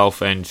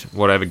yourself and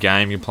whatever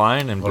game you're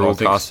playing and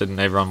broadcast it and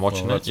everyone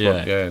watching it.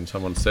 And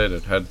someone said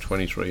it had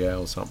 23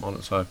 hours something on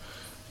it, so it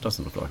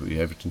doesn't look like we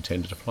ever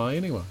intended to play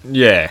anyway.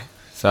 Yeah.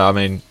 So, I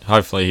mean,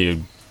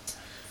 hopefully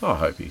I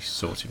hope he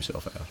sorts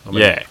himself out. I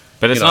mean,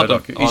 but it's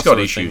not... he's got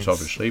issues,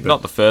 obviously. But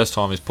not the first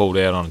time he's pulled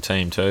out on a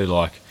team too.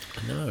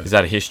 He's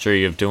had a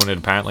history of doing it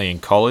apparently in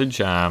college.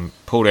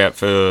 Pulled out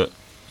for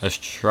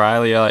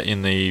Australia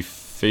in the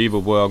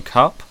FIBA World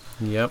Cup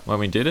when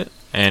we did it.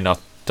 And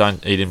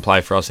he didn't play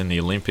for us in the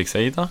Olympics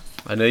either.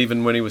 And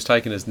even when he was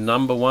taken as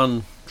number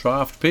 1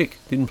 draft pick,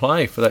 didn't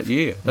play for that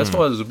year. That's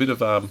why there's a bit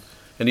of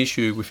an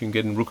issue with him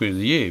getting Rookie of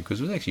the Year,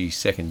 because it was actually his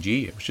second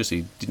year. It was just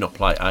he did not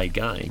play a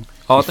game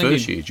his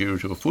first year due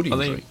to a foot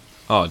injury.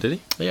 Did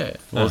he? Yeah,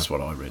 well, that's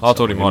what I read. I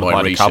thought he might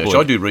have played a couple.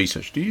 I do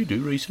research. Do you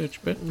do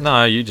research, Ben?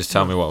 No, you just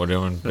tell me what we're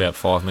doing about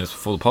 5 minutes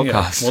before the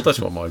podcast. Yeah, well, that's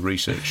what my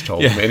research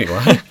told me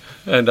anyway.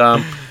 And,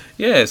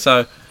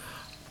 so...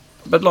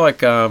 But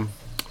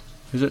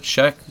is it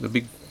Shaq, the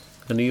big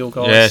O'Neal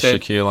guy? Yeah,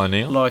 Shaquille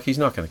O'Neal. He's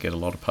not going to get a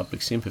lot of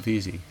public sympathy,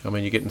 is he? I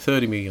mean, you're getting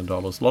 $30 million. A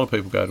lot of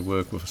people go to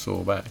work with a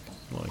sore back.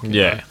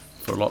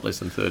 For a lot less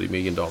than $30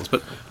 million.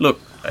 But, look,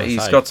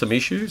 he's got some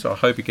issues. I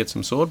hope he gets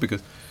them sorted,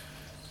 because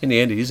in the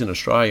end, he is an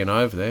Australian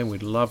over there, and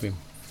we'd love him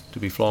to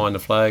be flying the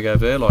flag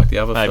over there like the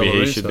other fella is.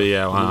 Maybe he should be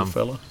our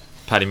fella.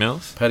 Paddy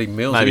Mills.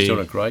 He's doing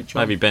a great job.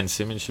 Maybe Ben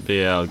Simmons should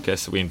be our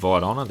guest that we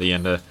invite on at the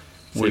end of...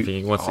 See if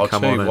he wants to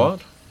come on. I'll tell you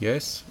what.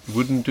 Yes,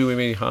 wouldn't do him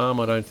any harm,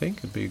 I don't think.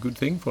 It'd be a good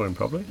thing for him,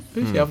 probably.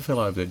 Who's the other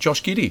fellow over there?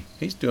 Josh Giddey.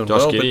 He's doing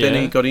well, but then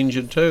he got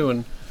injured too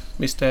and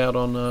missed out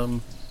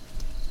on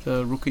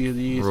the Rookie of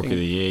the Year Rookie thing. of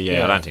the Year,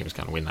 yeah. I don't think he was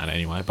going to win that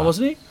anyway. But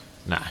wasn't he?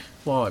 No.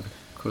 Why?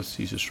 Because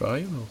he's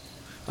Australian?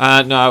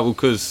 No,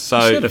 because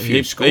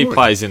he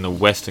plays in the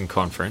Western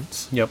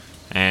Conference. Yep.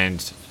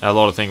 and a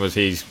lot of thing was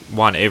he's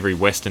won every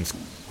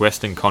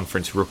Western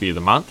Conference Rookie of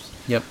the Month.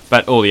 Yep.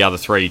 But all the other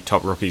 3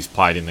 top rookies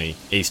played in the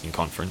Eastern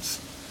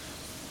Conference.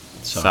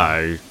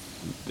 So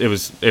it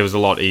was a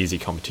lot easy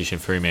competition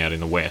for him out in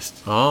the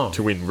West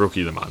to win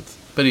Rookie of the Month.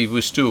 But he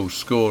was still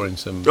scoring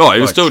some. Oh,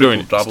 he was still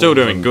doing good.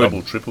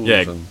 Double triples.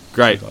 Yeah, and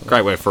great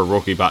like work for a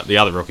rookie. But the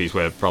other rookies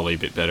were probably a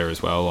bit better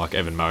as well, like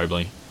Evan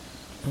Mobley.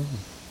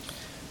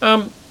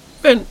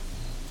 Ben,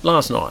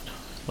 last night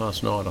I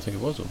think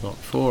it was, or not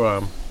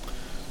before,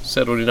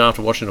 settled in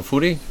after watching the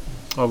footy.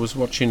 I was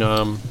watching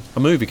a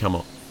movie come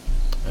on,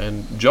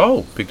 and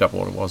Joel picked up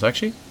what it was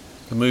actually.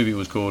 The movie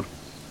was called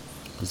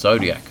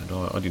Zodiac, and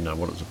I didn't know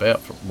what it was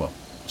about. I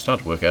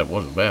started to work out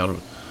what it was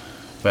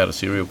about a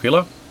serial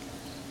killer.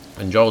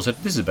 And Joel said,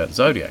 "This is about a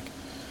Zodiac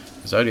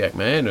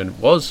man," and it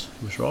was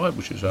right,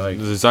 which is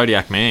The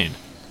Zodiac Man.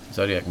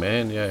 Zodiac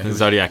man, yeah. The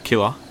Zodiac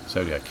Killer.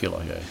 Zodiac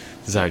killer, yeah.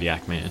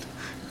 Zodiac Man.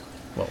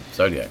 Well,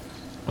 Zodiac.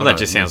 Well, that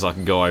just sounds like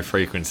a guy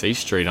frequents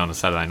East Street on a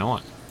Saturday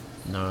night.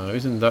 No,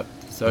 isn't that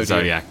Zodiac?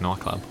 Zodiac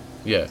nightclub.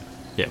 Yeah.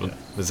 Yeah, well,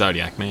 the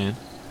Zodiac Man.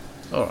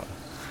 All right.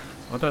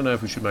 I don't know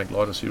if we should make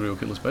light of serial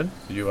killers, Ben,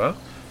 but you are.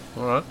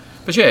 All right.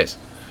 But yes,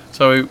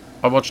 so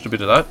I watched a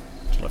bit of that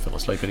until I fell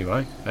asleep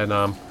anyway,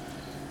 and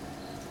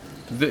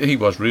he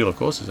was real, of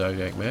course, the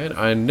Zodiac Man,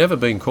 and never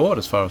been caught,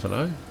 as far as I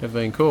know. Never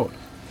been caught.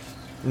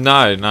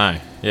 No.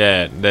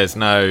 Yeah, there's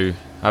no...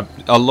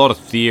 A lot of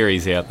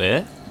theories out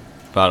there,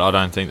 but I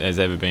don't think there's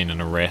ever been an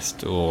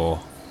arrest or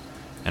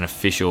an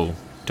official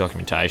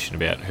documentation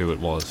about who it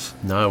was.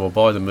 No, well,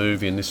 by the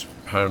movie, and this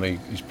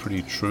apparently is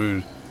pretty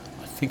true,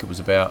 I think it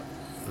was about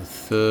the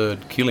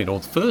 3rd killing,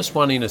 or the first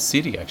one in a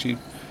city, actually.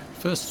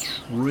 First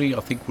 3, I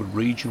think, were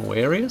regional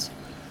areas.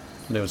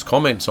 And there was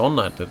comments on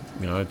that,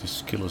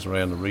 this killer's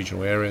around the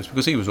regional areas,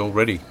 because he was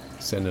already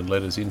sending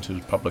letters into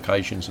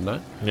publications and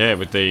that. Yeah,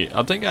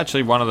 I think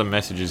actually one of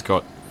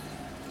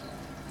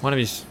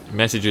his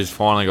messages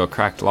finally got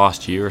cracked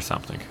last year or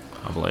something,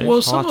 I believe.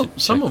 Well, some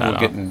of them were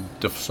getting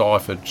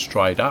deciphered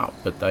straight up,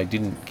 but they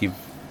didn't give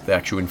the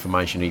actual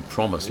information he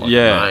promised, like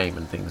the name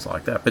and things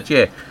like that. But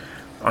yeah,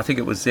 I think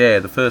it was,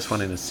 the first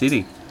one in the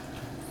city.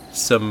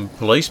 Some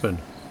policemen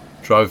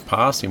drove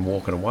past him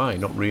walking away,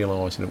 not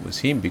realising it was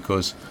him,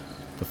 because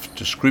the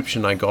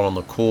description they got on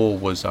the call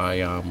was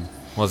a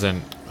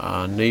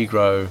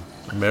Negro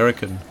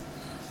American,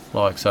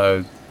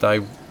 so they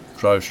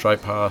drove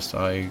straight past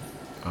a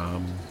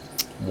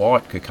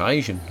white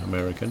Caucasian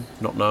American,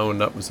 not knowing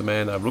that was the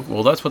man they were looking.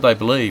 Well, that's what they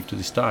believe to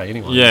this day,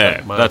 anyway.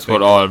 Yeah, that's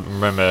what I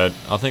remember.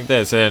 I think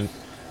BuzzFeed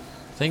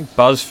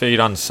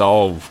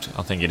Unsolved,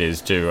 I think it is,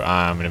 do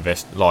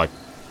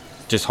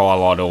just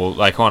highlight all.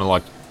 They kind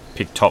of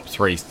pick top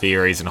 3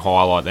 theories and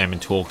highlight them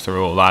and talk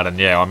through all that. And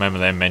yeah, I remember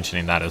them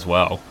mentioning that as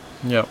well.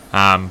 Yeah.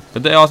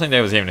 But I think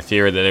there was even a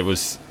theory that it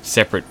was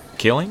separate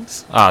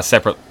killings,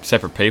 separate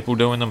people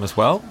doing them as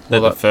well. That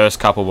the first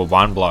couple were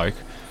one bloke,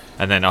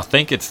 and then I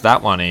think it's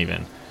that one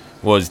even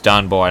was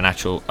done by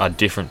a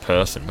different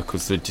person,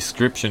 because the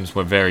descriptions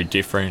were very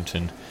different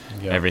and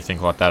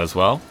everything like that as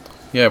well.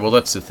 Yeah, well,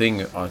 that's the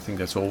thing. I think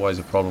that's always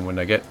a problem when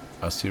they get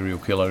a serial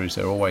killer, is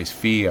they always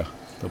fear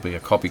there'll be a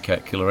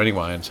copycat killer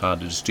anyway, and it's hard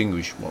to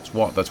distinguish what's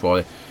what. That's why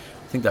I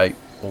think they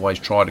always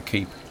try to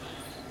keep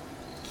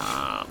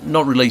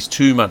not release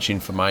too much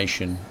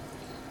information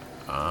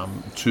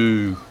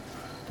to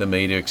the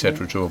media,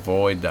 etc., to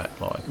avoid that.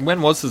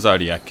 When was the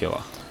Zodiac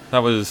Killer? That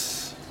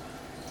was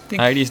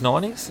 80s,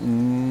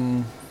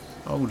 90s?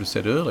 I would have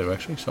said earlier,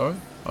 actually. Sorry,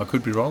 I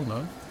could be wrong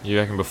though. You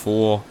reckon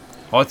before?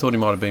 I thought he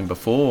might have been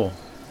before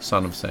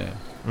Son of Sam.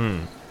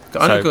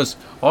 Only because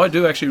I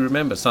do actually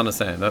remember Son of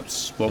Sam.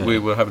 That's what we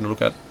were having a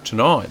look at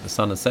tonight, the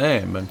Son of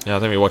Sam. And I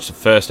think we watched the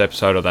first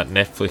episode of that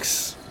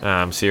Netflix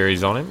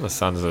series on him, the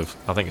Sons of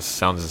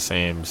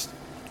Sam's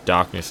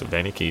Darkness of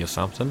Anarchy or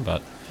something.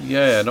 But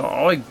yeah, and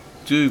I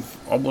do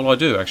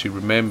actually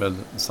remember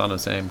the Son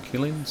of Sam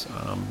killings,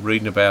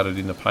 reading about it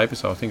in the paper,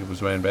 so I think it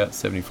was around about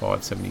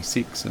 75,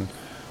 76, and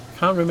I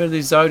can't remember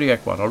the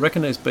Zodiac one. I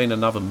reckon there's been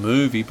another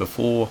movie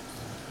before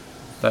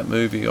that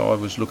movie I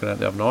was looking at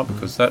the other night,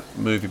 because that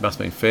movie must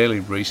have been fairly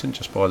recent,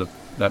 just by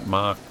that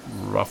Mark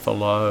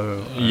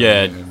Ruffalo.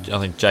 Yeah, I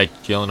think Jake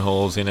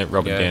Gyllenhaal's in it,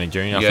 Robert Downey Jr.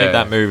 I think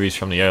that movie's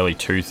from the early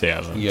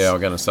 2000s. Yeah, I'm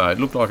going to say, it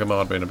looked like it might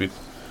have been a bit,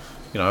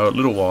 a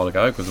little while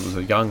ago, because it was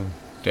a young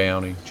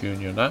Downey Jr.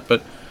 and that,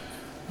 but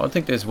I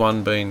think there's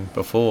one been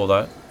before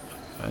that,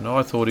 and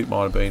I thought it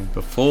might have been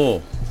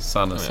before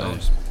Son of Sam.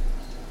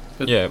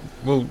 But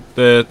well,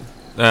 the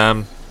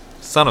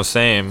Son of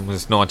Sam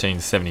was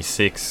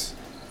 1976.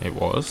 It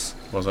was.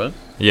 Was it?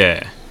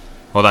 Yeah.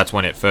 Well, that's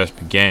when it first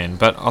began.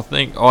 But I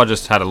think I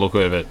just had a look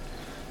at it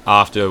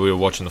after we were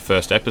watching the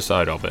first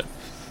episode of it.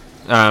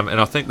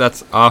 And I think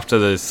that's after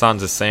the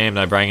Sons of Sam,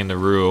 they bring in the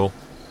rule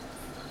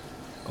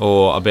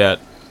or about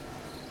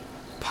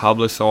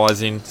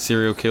publicising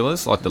serial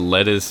killers, like the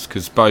letters,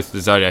 because both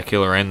the Zodiac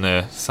Killer and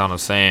the Son of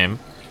Sam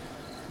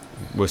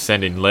were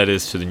sending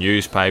letters to the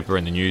newspaper,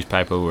 and the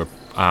newspaper were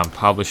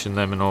publishing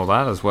them and all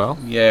that as well.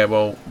 Yeah,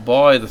 well,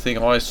 by the thing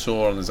I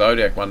saw on the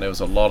Zodiac one, there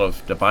was a lot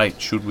of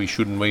debate. Should we,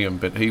 shouldn't we?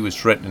 But he was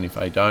threatening if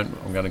they don't,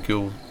 I'm going to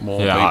kill more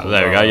people.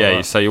 There we go.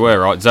 Yeah, so you were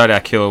right.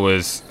 Zodiac Killer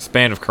was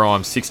span of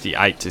crime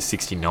 68 to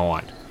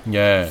 69.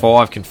 Yeah.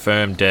 5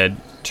 confirmed dead,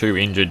 2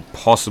 injured,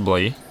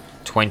 possibly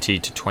 20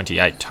 to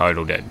 28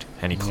 total dead.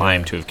 And he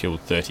claimed to have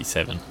killed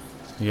 37.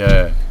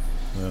 Yeah.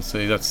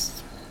 See,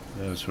 that's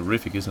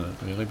horrific, isn't it,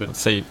 really? But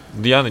see,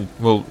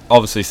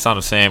 obviously Son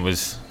of Sam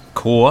was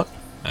caught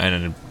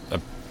and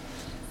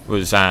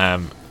was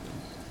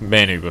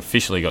man who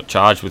officially got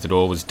charged with it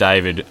all was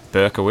David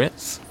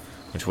Berkowitz,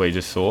 which we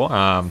just saw.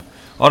 I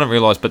didn't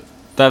realise, but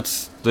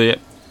that's the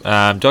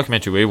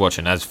documentary we're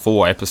watching has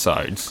 4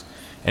 episodes,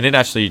 and it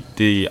actually,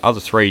 the other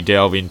 3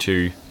 delve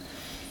into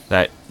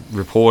that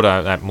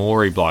reporter, that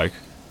Maury bloke,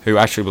 who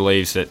actually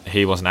believes that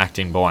he wasn't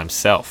acting by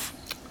himself.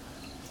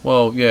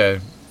 Well, yeah,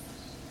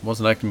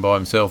 wasn't acting by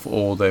himself,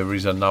 or there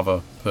is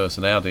another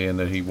person out there and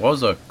that he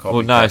was a copycat.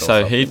 Well, no,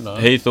 so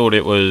he thought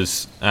it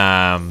was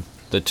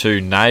the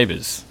 2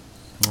 neighbours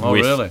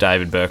with really?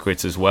 David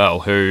Berkowitz as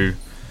well, who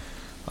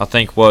I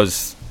think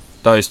was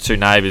those 2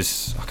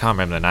 neighbours. I can't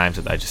remember the names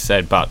that they just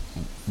said, but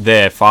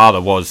their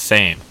father was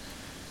Sam,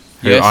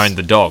 who owned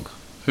the dog.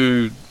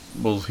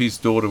 His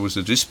daughter was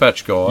a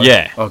dispatch guy.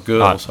 Yeah. A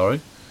girl,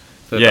 sorry.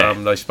 Yeah.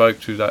 They spoke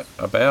to that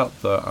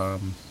about the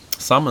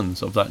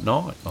summons of that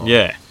night.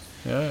 Yeah.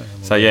 Yeah.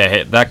 So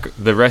yeah,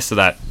 the rest of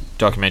that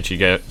documentary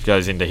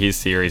goes into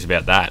his theories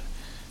about that,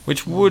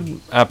 which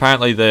would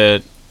apparently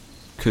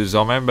because I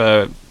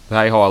remember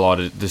they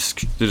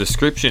highlighted the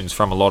descriptions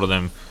from a lot of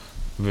them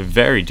were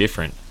very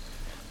different,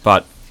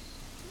 but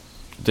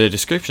the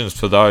descriptions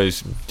for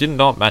those did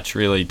not match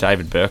really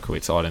David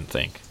Berkowitz, I didn't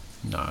think.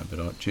 No, but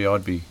I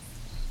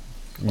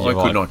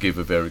could not give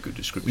a very good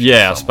description.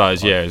 Yeah, I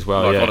suppose, as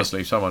well. Like,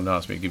 honestly, if someone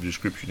asked me to give a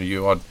description of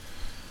you,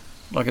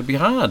 it'd be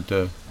hard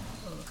to.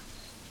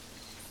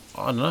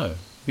 I don't know. It'd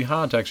be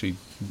hard to actually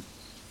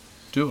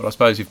do it. I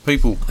suppose if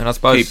people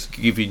keep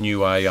giving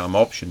you a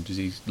option, does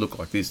he look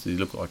like this? Does he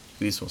look like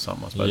this or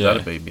something? I suppose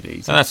that'd be a bit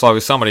easy. And that's like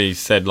if somebody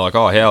said like,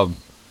 "Oh,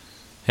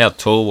 how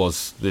tall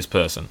was this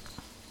person?"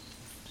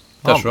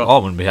 That's right. I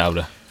wouldn't be able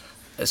to.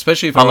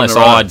 Especially if unless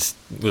I was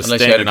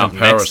standing up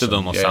next to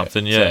them or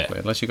something. Yeah, exactly.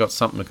 Unless you got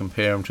something to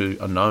compare them to,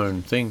 a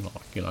known thing,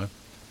 like I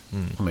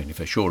mean, if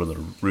they're short of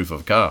the roof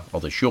of a car,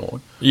 they're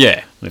short.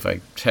 Yeah. And if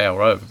they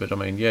tower over, but I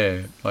mean,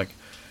 like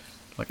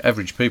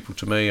average people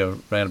to me are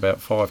around about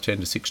 5'10"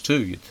 to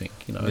 6'2", you'd think.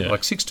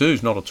 Like 6'2"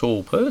 is not a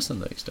tall person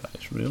these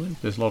days, really.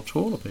 There's a lot of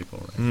taller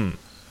people around.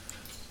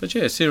 But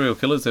yeah, serial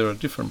killers, they're a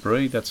different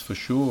breed, that's for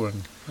sure.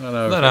 And I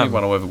don't know if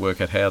anyone will ever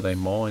work out how their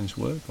minds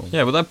work.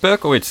 Yeah, well, that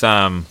Berkowitz,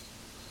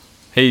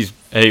 he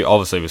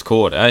obviously was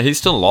caught. He's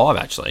still alive,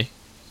 actually.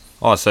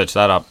 I searched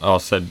that up.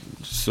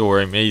 Saw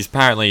him. He's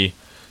apparently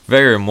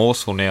very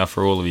remorseful now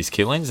for all of his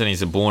killings, and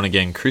he's a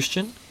born-again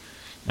Christian.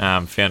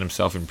 Found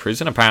himself in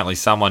prison. Apparently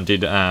someone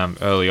did,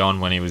 early on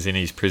when he was in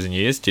his prison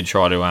years, did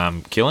try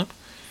to kill him.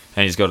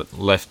 And he's got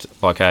left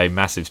like a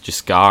massive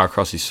scar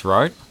across his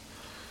throat.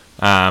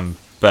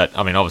 But,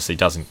 I mean, obviously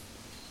doesn't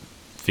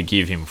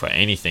forgive him for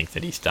anything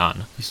that he's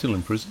done. He's still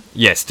in prison?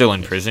 Yeah, still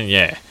in prison,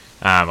 yeah.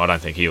 I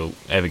don't think he'll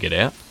ever get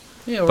out.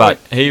 Yeah, but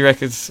he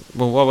reckons,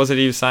 well, what was it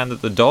he was saying?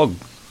 That the dog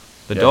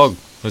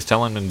was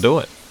telling him to do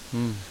it.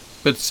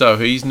 But so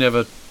he's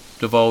never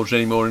divulged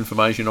any more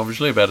information,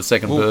 obviously, about a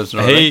second person.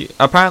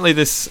 Apparently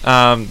this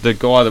the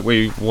guy that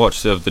we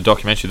watched of the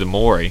documentary, the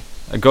Maury,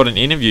 got an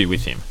interview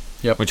with him,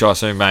 which I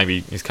assume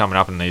maybe is coming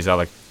up in these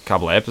other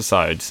couple of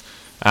episodes,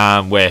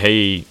 where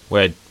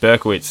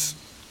Berkowitz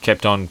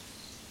kept on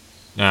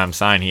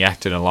saying he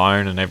acted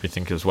alone and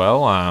everything as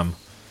well.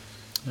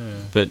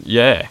 But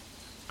yeah,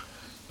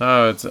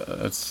 no,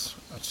 it's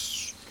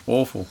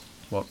awful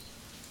what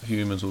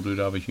humans will do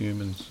to other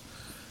humans,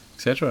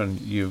 etc.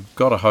 And you've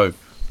got to hope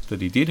that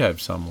he did have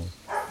some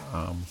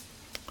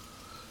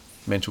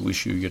mental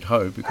issue, you'd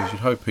hope, because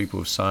you'd hope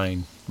people of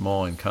sane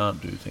mind can't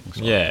do things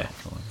like that.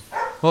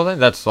 Well, then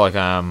that's like,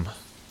 I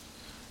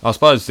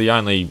suppose the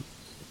only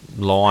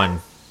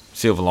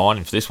silver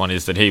lining for this one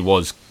is that he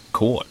was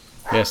caught.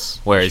 Yes.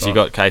 Whereas you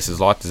got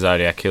cases like the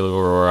Zodiac Killer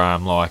or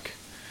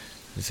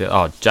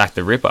Jack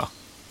the Ripper.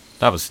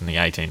 That was in the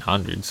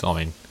 1800s, I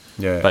mean.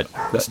 Yeah. But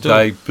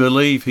they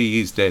believe he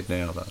is dead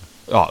now, though.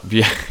 Oh,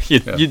 yeah,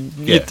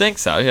 you'd think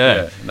so,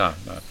 yeah. No,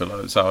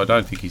 so I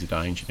don't think he's a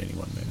danger to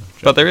anyone now.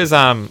 But there is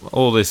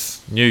all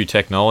this new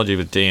technology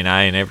with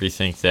DNA and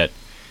everything that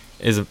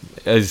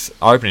is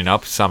opening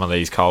up some of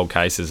these cold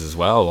cases as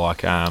well.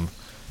 Like, I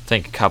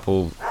think it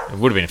would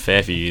have been a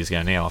fair few years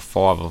ago now, like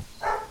 5 or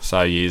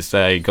so years,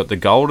 they got the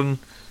Golden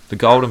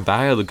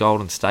Bay or the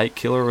Golden State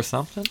Killer or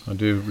something. I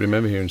do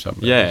remember hearing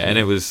something. Yeah, and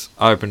it was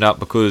opened up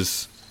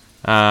because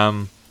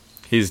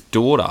his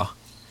daughter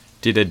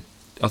did a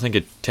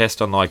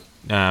test on like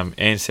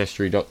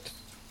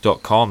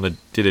Ancestry.com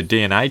that did a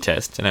DNA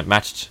test, and it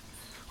matched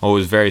or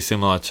was very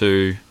similar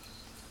to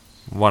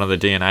one of the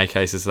DNA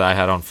cases they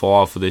had on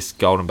file for this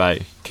Golden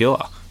Bay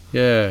killer.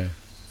 Yeah,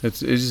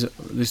 this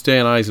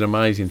DNA is an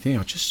amazing thing.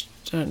 I just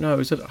don't know.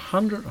 Is it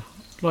 100?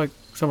 like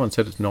someone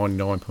said, it's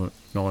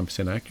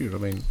 99.9% accurate. I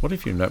mean, what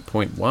if you're in that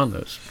 0.1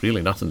 that's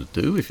really nothing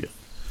to do with you?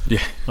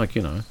 Yeah. Like,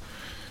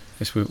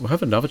 yes, we'll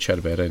have another chat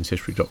about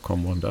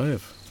Ancestry.com one day.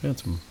 I've found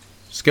some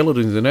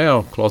skeletons in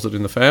our closet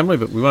in the family,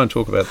 but we won't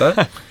talk about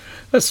that.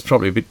 That's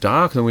probably a bit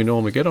darker than we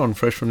normally get on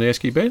Fresh from the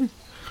Esky, Ben.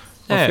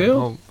 I feel.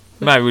 Well,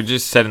 maybe we're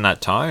just setting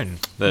that tone.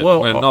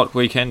 That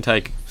we can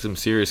take some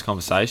serious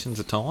conversations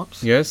at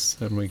times. Yes,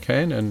 and we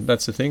can, and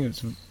that's the thing.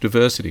 It's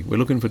diversity. We're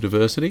looking for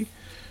diversity,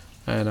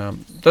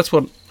 and that's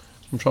what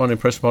I'm trying to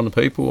impress upon the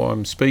people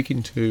I'm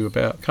speaking to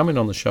about coming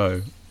on the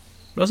show.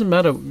 Doesn't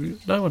matter.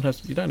 No one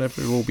has. You don't have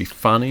to all be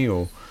funny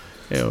or,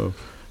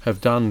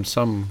 have done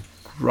some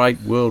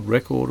great world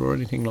record or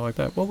anything like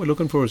that. What we're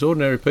looking for is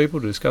ordinary people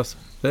to discuss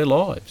their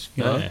lives.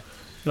 Like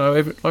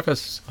I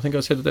think I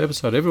said at the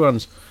episode,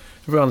 everyone's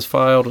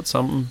failed at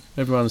something.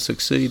 Everyone's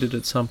succeeded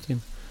at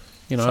something.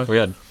 So we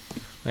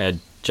had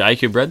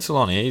Jacob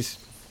Redsalon.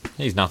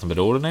 He's nothing but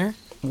ordinary.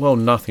 Well,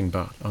 nothing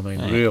but. I mean,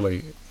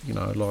 really,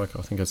 like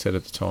I think I said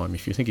at the time,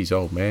 if you think his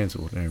old man's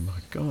ordinary,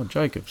 my God,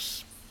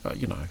 Jacob's,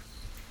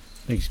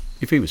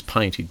 if he was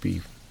paint, he'd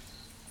be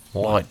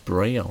light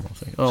brown, I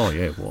think. Oh,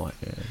 yeah, white,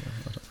 yeah.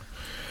 I don't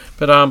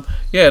know.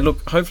 But,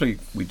 look, hopefully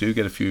we do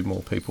get a few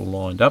more people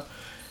lined up.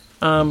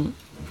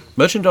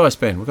 Merchandise,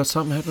 Ben, we've got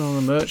something happening on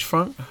the merch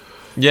front.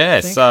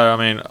 Yeah, so, I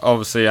mean,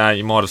 obviously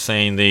you might have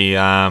seen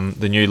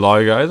the new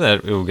logo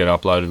that will get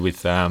uploaded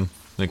with the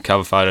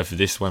cover photo for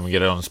this when we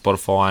get it on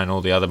Spotify and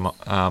all the other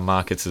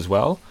markets as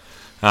well.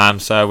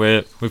 So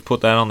we've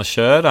put that on the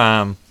shirt,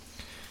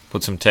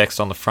 put some text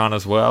on the front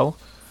as well.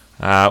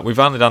 We've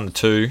only done the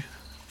 2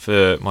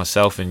 for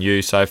myself and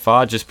you so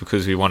far, just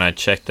because we want to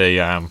check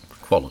the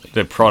quality,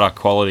 the product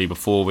quality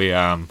before we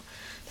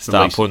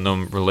start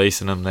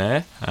releasing them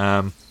there.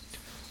 I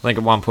think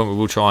at one point we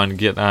will try and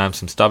get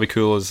some stubby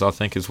coolers, I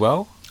think, as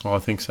well. Oh, I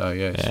think so,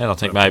 yes. Yeah, and I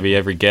think maybe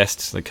every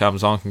guest that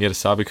comes on can get a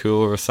stubby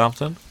cooler or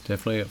something.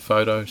 Definitely a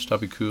photo,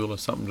 stubby cooler,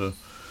 something to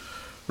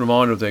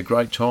remind of their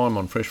great time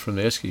on Fresh from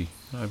the Esky.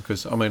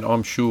 Because, I mean,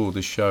 I'm sure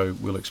this show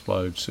will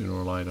explode sooner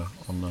or later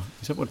on the...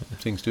 Is that what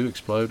things do,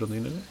 explode on the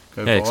internet?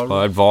 Go viral?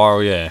 Explode,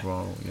 viral, yeah.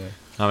 Viral, yeah.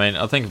 I mean,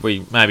 I think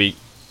we maybe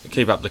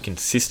keep up the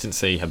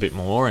consistency a bit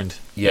more and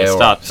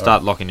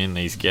start locking in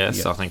these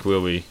guests. Yeah. I think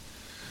we'll be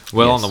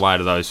on the way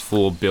to those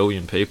 4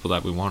 billion people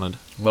that we wanted.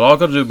 Well, I've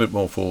got to do a bit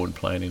more forward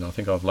planning. I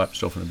think I've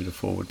lapsed off in a bit of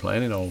forward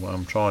planning.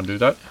 I'll try and do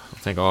that. I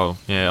think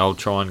I'll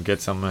try and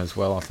get some as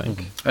well, I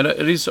think. And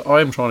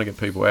I am trying to get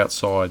people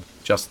outside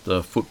just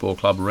the football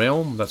club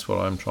realm. That's what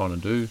I'm trying to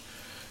do.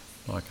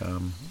 Like,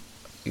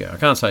 I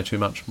can't say too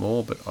much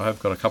more, but I have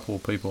got a couple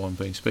of people I've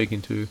been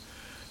speaking to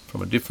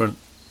from a different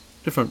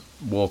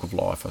walk of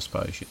life, I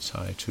suppose you'd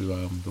say,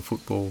 to the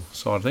football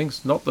side of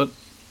things. Not that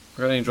I've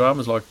got any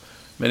dramas, like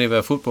many of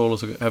our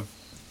footballers have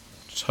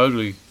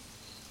totally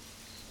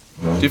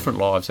different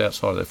lives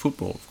outside of their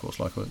football, of course.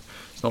 Like,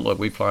 it's not like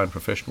we play in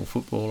professional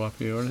football up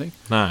here or anything.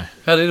 No.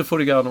 How did the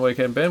footy go on the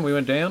weekend, Ben? We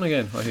went down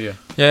again, I hear.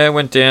 Yeah,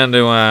 went down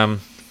to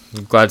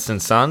Gladstone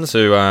Suns,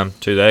 who,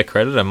 to their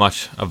credit,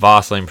 a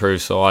vastly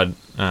improved side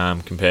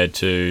compared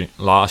to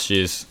last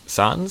year's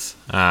Suns.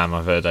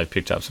 I've heard they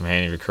picked up some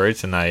handy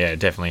recruits, and they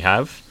definitely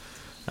have.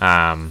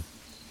 But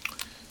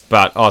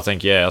I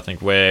think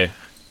we're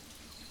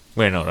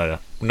not at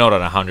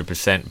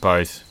 100%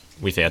 both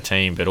with our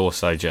team, but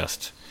also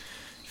just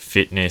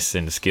fitness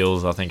and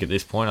skills. I think at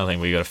this point, I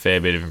think we've got a fair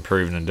bit of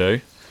improving to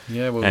do.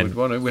 Yeah, well,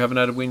 we haven't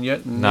had a win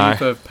yet. No.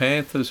 For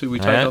Panthers, who we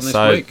take on this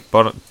week.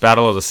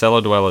 Battle of the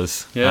Cellar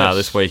Dwellers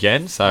this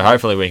weekend. So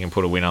hopefully we can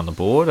put a win on the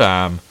board.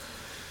 The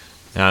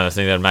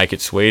thing that'd make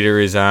it sweeter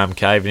is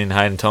caving in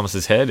Hayden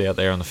Thomas's head out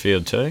there on the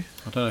field too.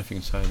 I don't know if you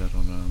can say that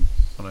on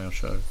our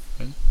show,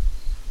 Ben.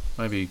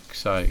 Maybe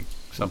say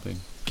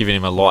something. Giving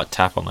him a light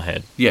tap on the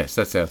head. Yes,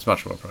 that sounds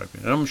much more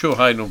appropriate. And I'm sure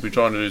Hayden will be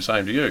trying to do the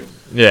same to you.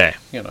 Yeah.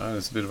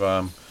 There's a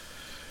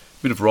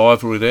bit of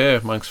rivalry there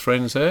amongst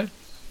friends there.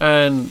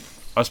 And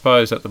I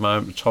suppose at the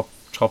moment the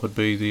top would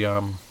be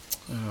the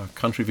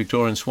country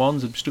Victorian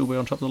Swans. Would still be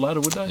on top of the ladder,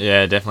 would they?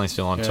 Yeah, definitely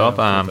still on top.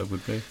 That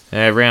would be.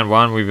 Yeah, round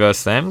 1 we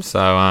versed them,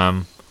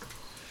 so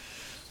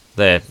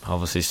they're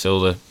obviously still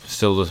the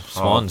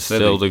Swans,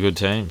 still the good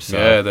team. So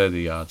yeah, they're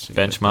the yardstick.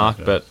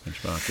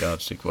 Benchmark,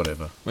 yardstick,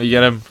 whatever. We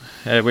get them.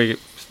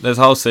 There's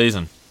a whole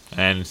season,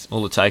 and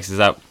all it takes is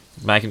that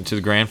making it to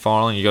the grand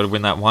final, and you got to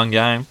win that one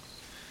game.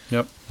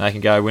 Yep. They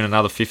can go win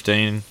another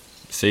 15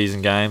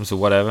 season games or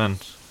whatever,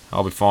 and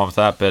I'll be fine with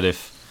that. But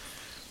if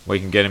we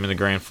can get him in the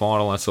grand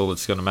final, that's all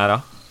that's going to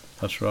matter.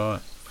 That's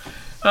right.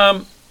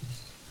 I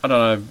don't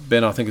know,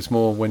 Ben, I think it's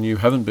more when you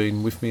haven't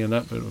been with me and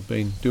that, but I've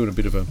been doing a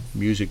bit of a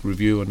music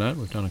review and that.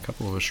 We've done a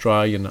couple of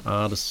Australian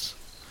artists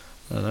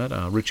and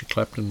that. Richard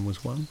Clapton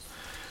was one.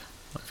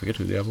 I forget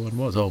who the other one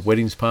was.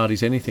 Weddings,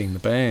 Parties, Anything, the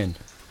band.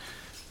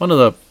 One of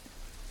the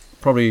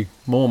probably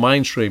more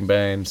mainstream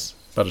bands,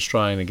 but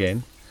Australian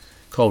again,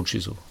 Cold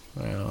Chisel.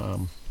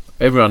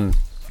 Everyone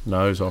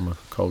knows I'm a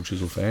Cold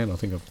Chisel fan. I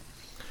think I've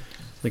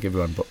think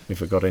everyone,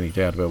 if it got any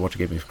doubt about what to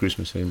get me for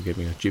Christmas, then get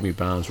me a Jimmy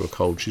Barnes or a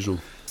Cold Chisel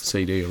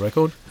CD or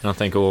record. And I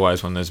think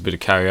always when there's a bit of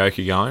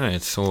karaoke going,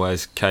 it's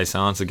always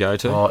K-San's the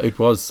go-to. Oh, it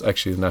was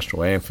actually the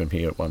national anthem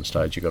here at one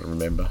stage, you got to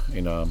remember.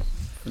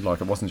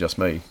 Like, it wasn't just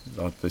me.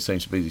 Like, there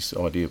seems to be this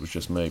idea it was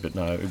just me, but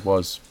no, it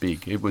was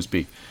big. It was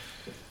big.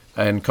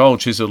 And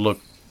Cold Chisel,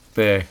 look,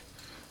 they're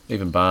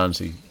even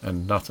Barnesy,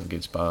 and nothing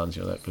against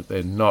Barnesy or that, but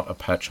they're not a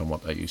patch on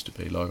what they used to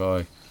be. Like,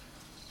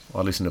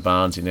 I listen to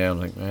Barnesy now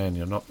and think, man,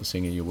 you're not the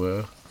singer you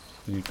were.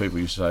 People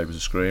used to say he was a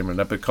screamer and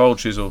that, but Cold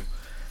Chisel,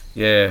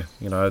 yeah,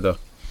 the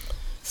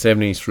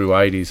 70s through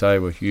 80s, they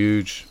were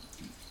huge.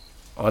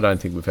 I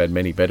don't think we've had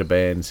many better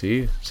bands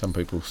here. Some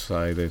people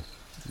say they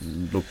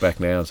look back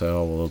now and say,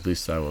 oh, well,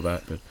 this, that, or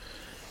that. But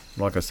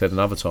like I said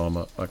another time,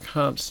 I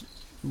can't.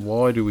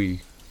 Why do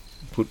we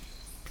put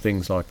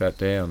things like that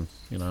down?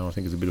 I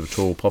think it's a bit of a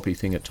tall poppy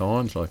thing at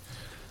times. Like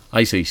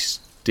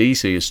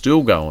AC/DC is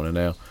still going, and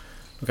now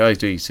look,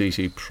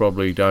 AC/DC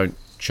probably don't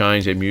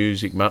change their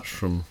music much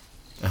from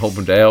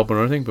album to album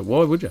or anything. But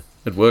why would you?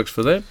 It works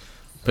for them.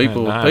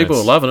 People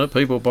are loving it.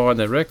 People are buying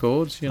their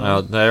records.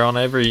 They're on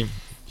every.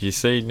 You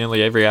see,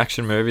 nearly every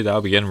action movie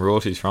they'll be getting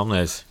royalties from.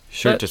 There's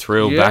Shoot to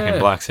Thrill, Back in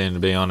Black seem to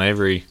be on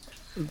every.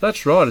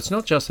 That's right. It's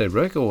not just their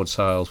record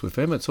sales with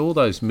them. It's all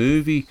those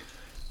movie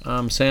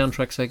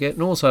soundtracks they get,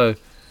 and also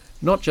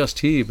not just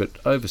here but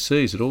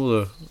overseas at all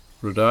the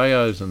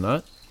rodeos and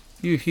that.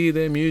 You hear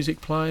their music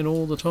playing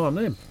all the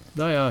time.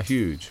 They are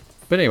huge.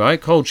 But anyway,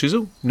 Cold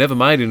Chisel, never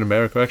made in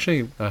America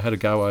actually. I had a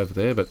go over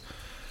there, but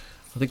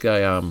I think they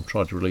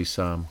tried to release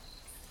the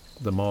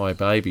My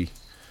Baby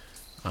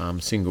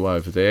single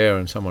over there,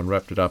 and someone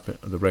wrapped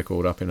the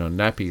record up in a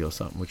nappy or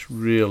something, which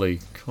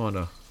really kind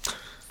of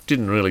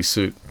didn't really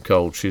suit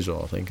Cold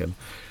Chisel, I think, and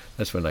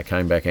that's when they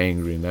came back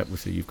angry and that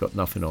with the You've Got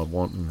Nothing I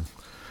Want and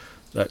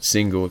that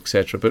single,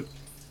 etc. But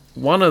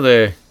one of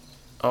their,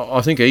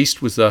 I think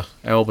East was the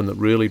album that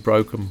really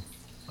broke them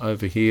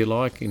over here,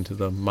 like into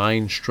the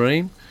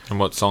mainstream. And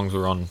what songs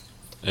were on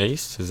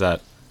East? Is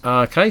that?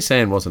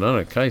 K-San wasn't on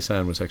it.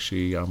 K-San was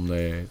actually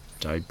their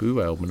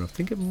debut album. I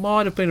think it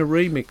might have been a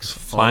remix.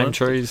 Flame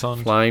Trees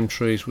on. Flame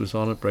Trees was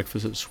on it.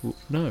 Breakfast at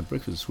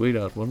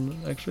Sweetheart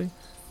wasn't it actually?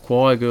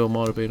 Choir Girl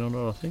might have been on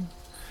it, I think.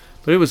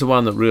 But it was the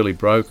one that really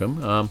broke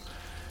them.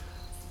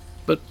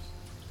 But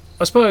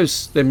I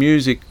suppose their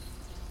music,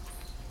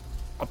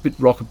 a bit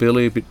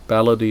rockabilly, a bit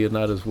ballady and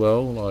that as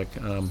well. Like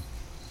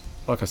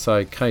I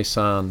say,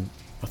 K-San,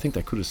 I think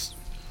they could have,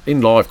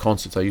 in live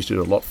concerts, they used to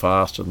do it a lot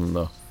faster than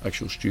the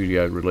actual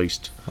studio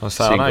released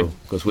single,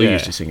 because we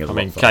used to sing it a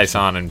lot faster.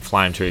 K-San and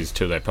Flame Trees,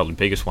 two of their probably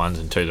biggest ones,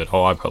 and two that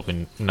I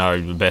probably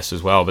know the best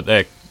as well, but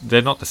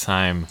they're not the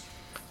same.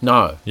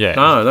 No. Yeah.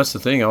 No, that's the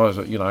thing. I was,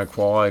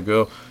 Choir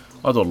Girl,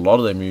 I thought a lot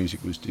of their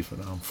music was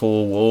different.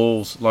 Four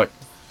Walls, like,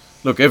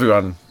 look,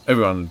 everyone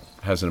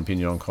has an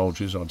opinion on Cold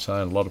Chisel, I'd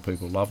say, and a lot of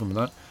people love them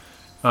and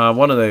that.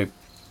 One of their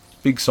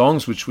big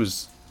songs, which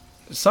was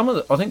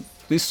I think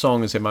this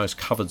song is their most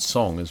covered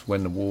song, is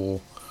When the War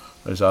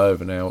Is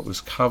Over. Now, it was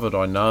covered,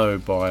 I know,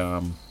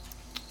 by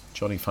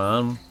Johnny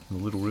Farn and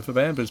the Little River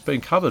Band, but it's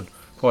been covered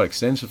quite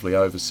extensively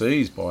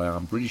overseas by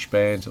British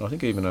bands and I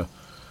think even a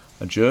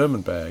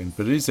German band,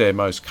 but it is their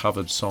most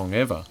covered song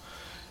ever.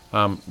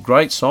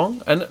 Great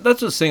song, and that's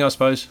the thing, I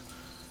suppose,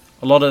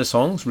 a lot of their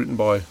songs written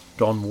by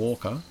Don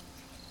Walker.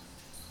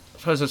 I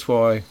suppose that's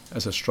why,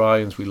 as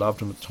Australians, we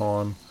loved them at the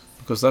time,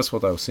 because that's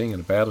what they were singing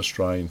about,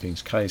 Australian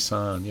things.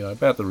 K-San,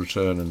 about the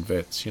returning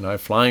vets,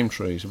 Flame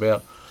Trees,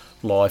 about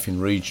life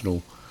in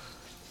regional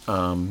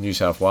New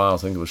South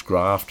Wales. I think it was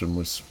Grafton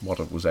was what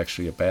it was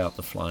actually about,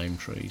 the Flame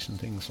Trees and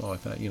things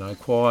like that.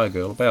 Choir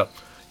Girl, about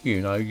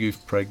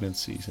youth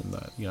pregnancies and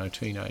that,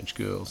 teenage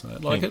girls and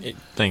that. Like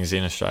things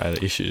in Australia,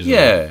 the issues.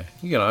 Yeah,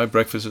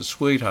 Breakfast at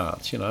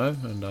Sweethearts, and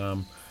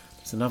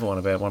there's another one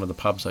about one of the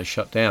pubs they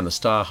shut down, the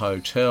Star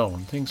Hotel,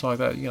 and things like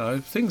that.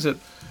 Things that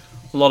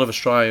a lot of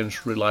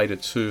Australians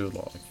related to,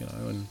 like,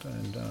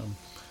 and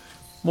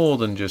more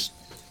than just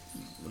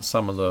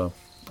some of the,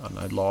 I don't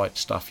know, light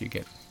stuff you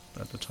get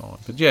at the time.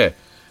 But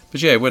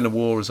yeah, When the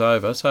War Is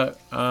Over. So,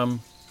 in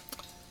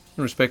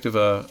respect of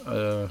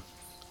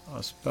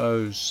I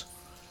suppose,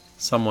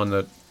 someone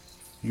that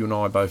you and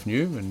I both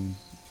knew, and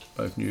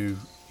both knew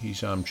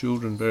his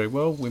children very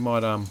well, we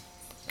might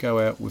go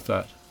out with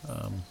that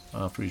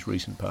after his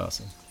recent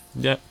passing.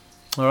 Yeah.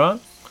 All right.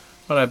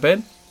 Righto,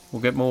 Ben.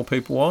 We'll get more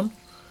people on.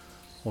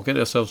 We'll get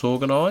ourselves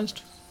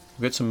organised.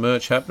 We'll get some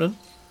merch happening.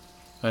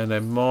 And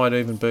there might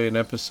even be an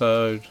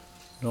episode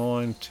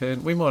 9,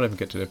 10. We might even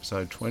get to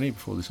episode 20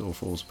 before this all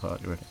falls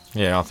apart, you reckon?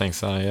 Yeah, I think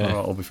so, yeah. All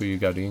right, or before you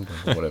go to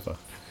England or whatever.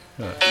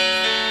 Right.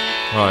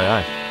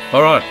 Yeah.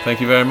 All right, thank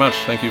you very much.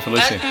 Thank you for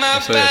listening.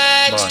 I'll see you.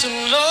 Bye. To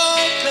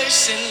no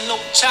place in no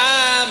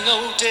time,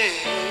 no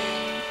day.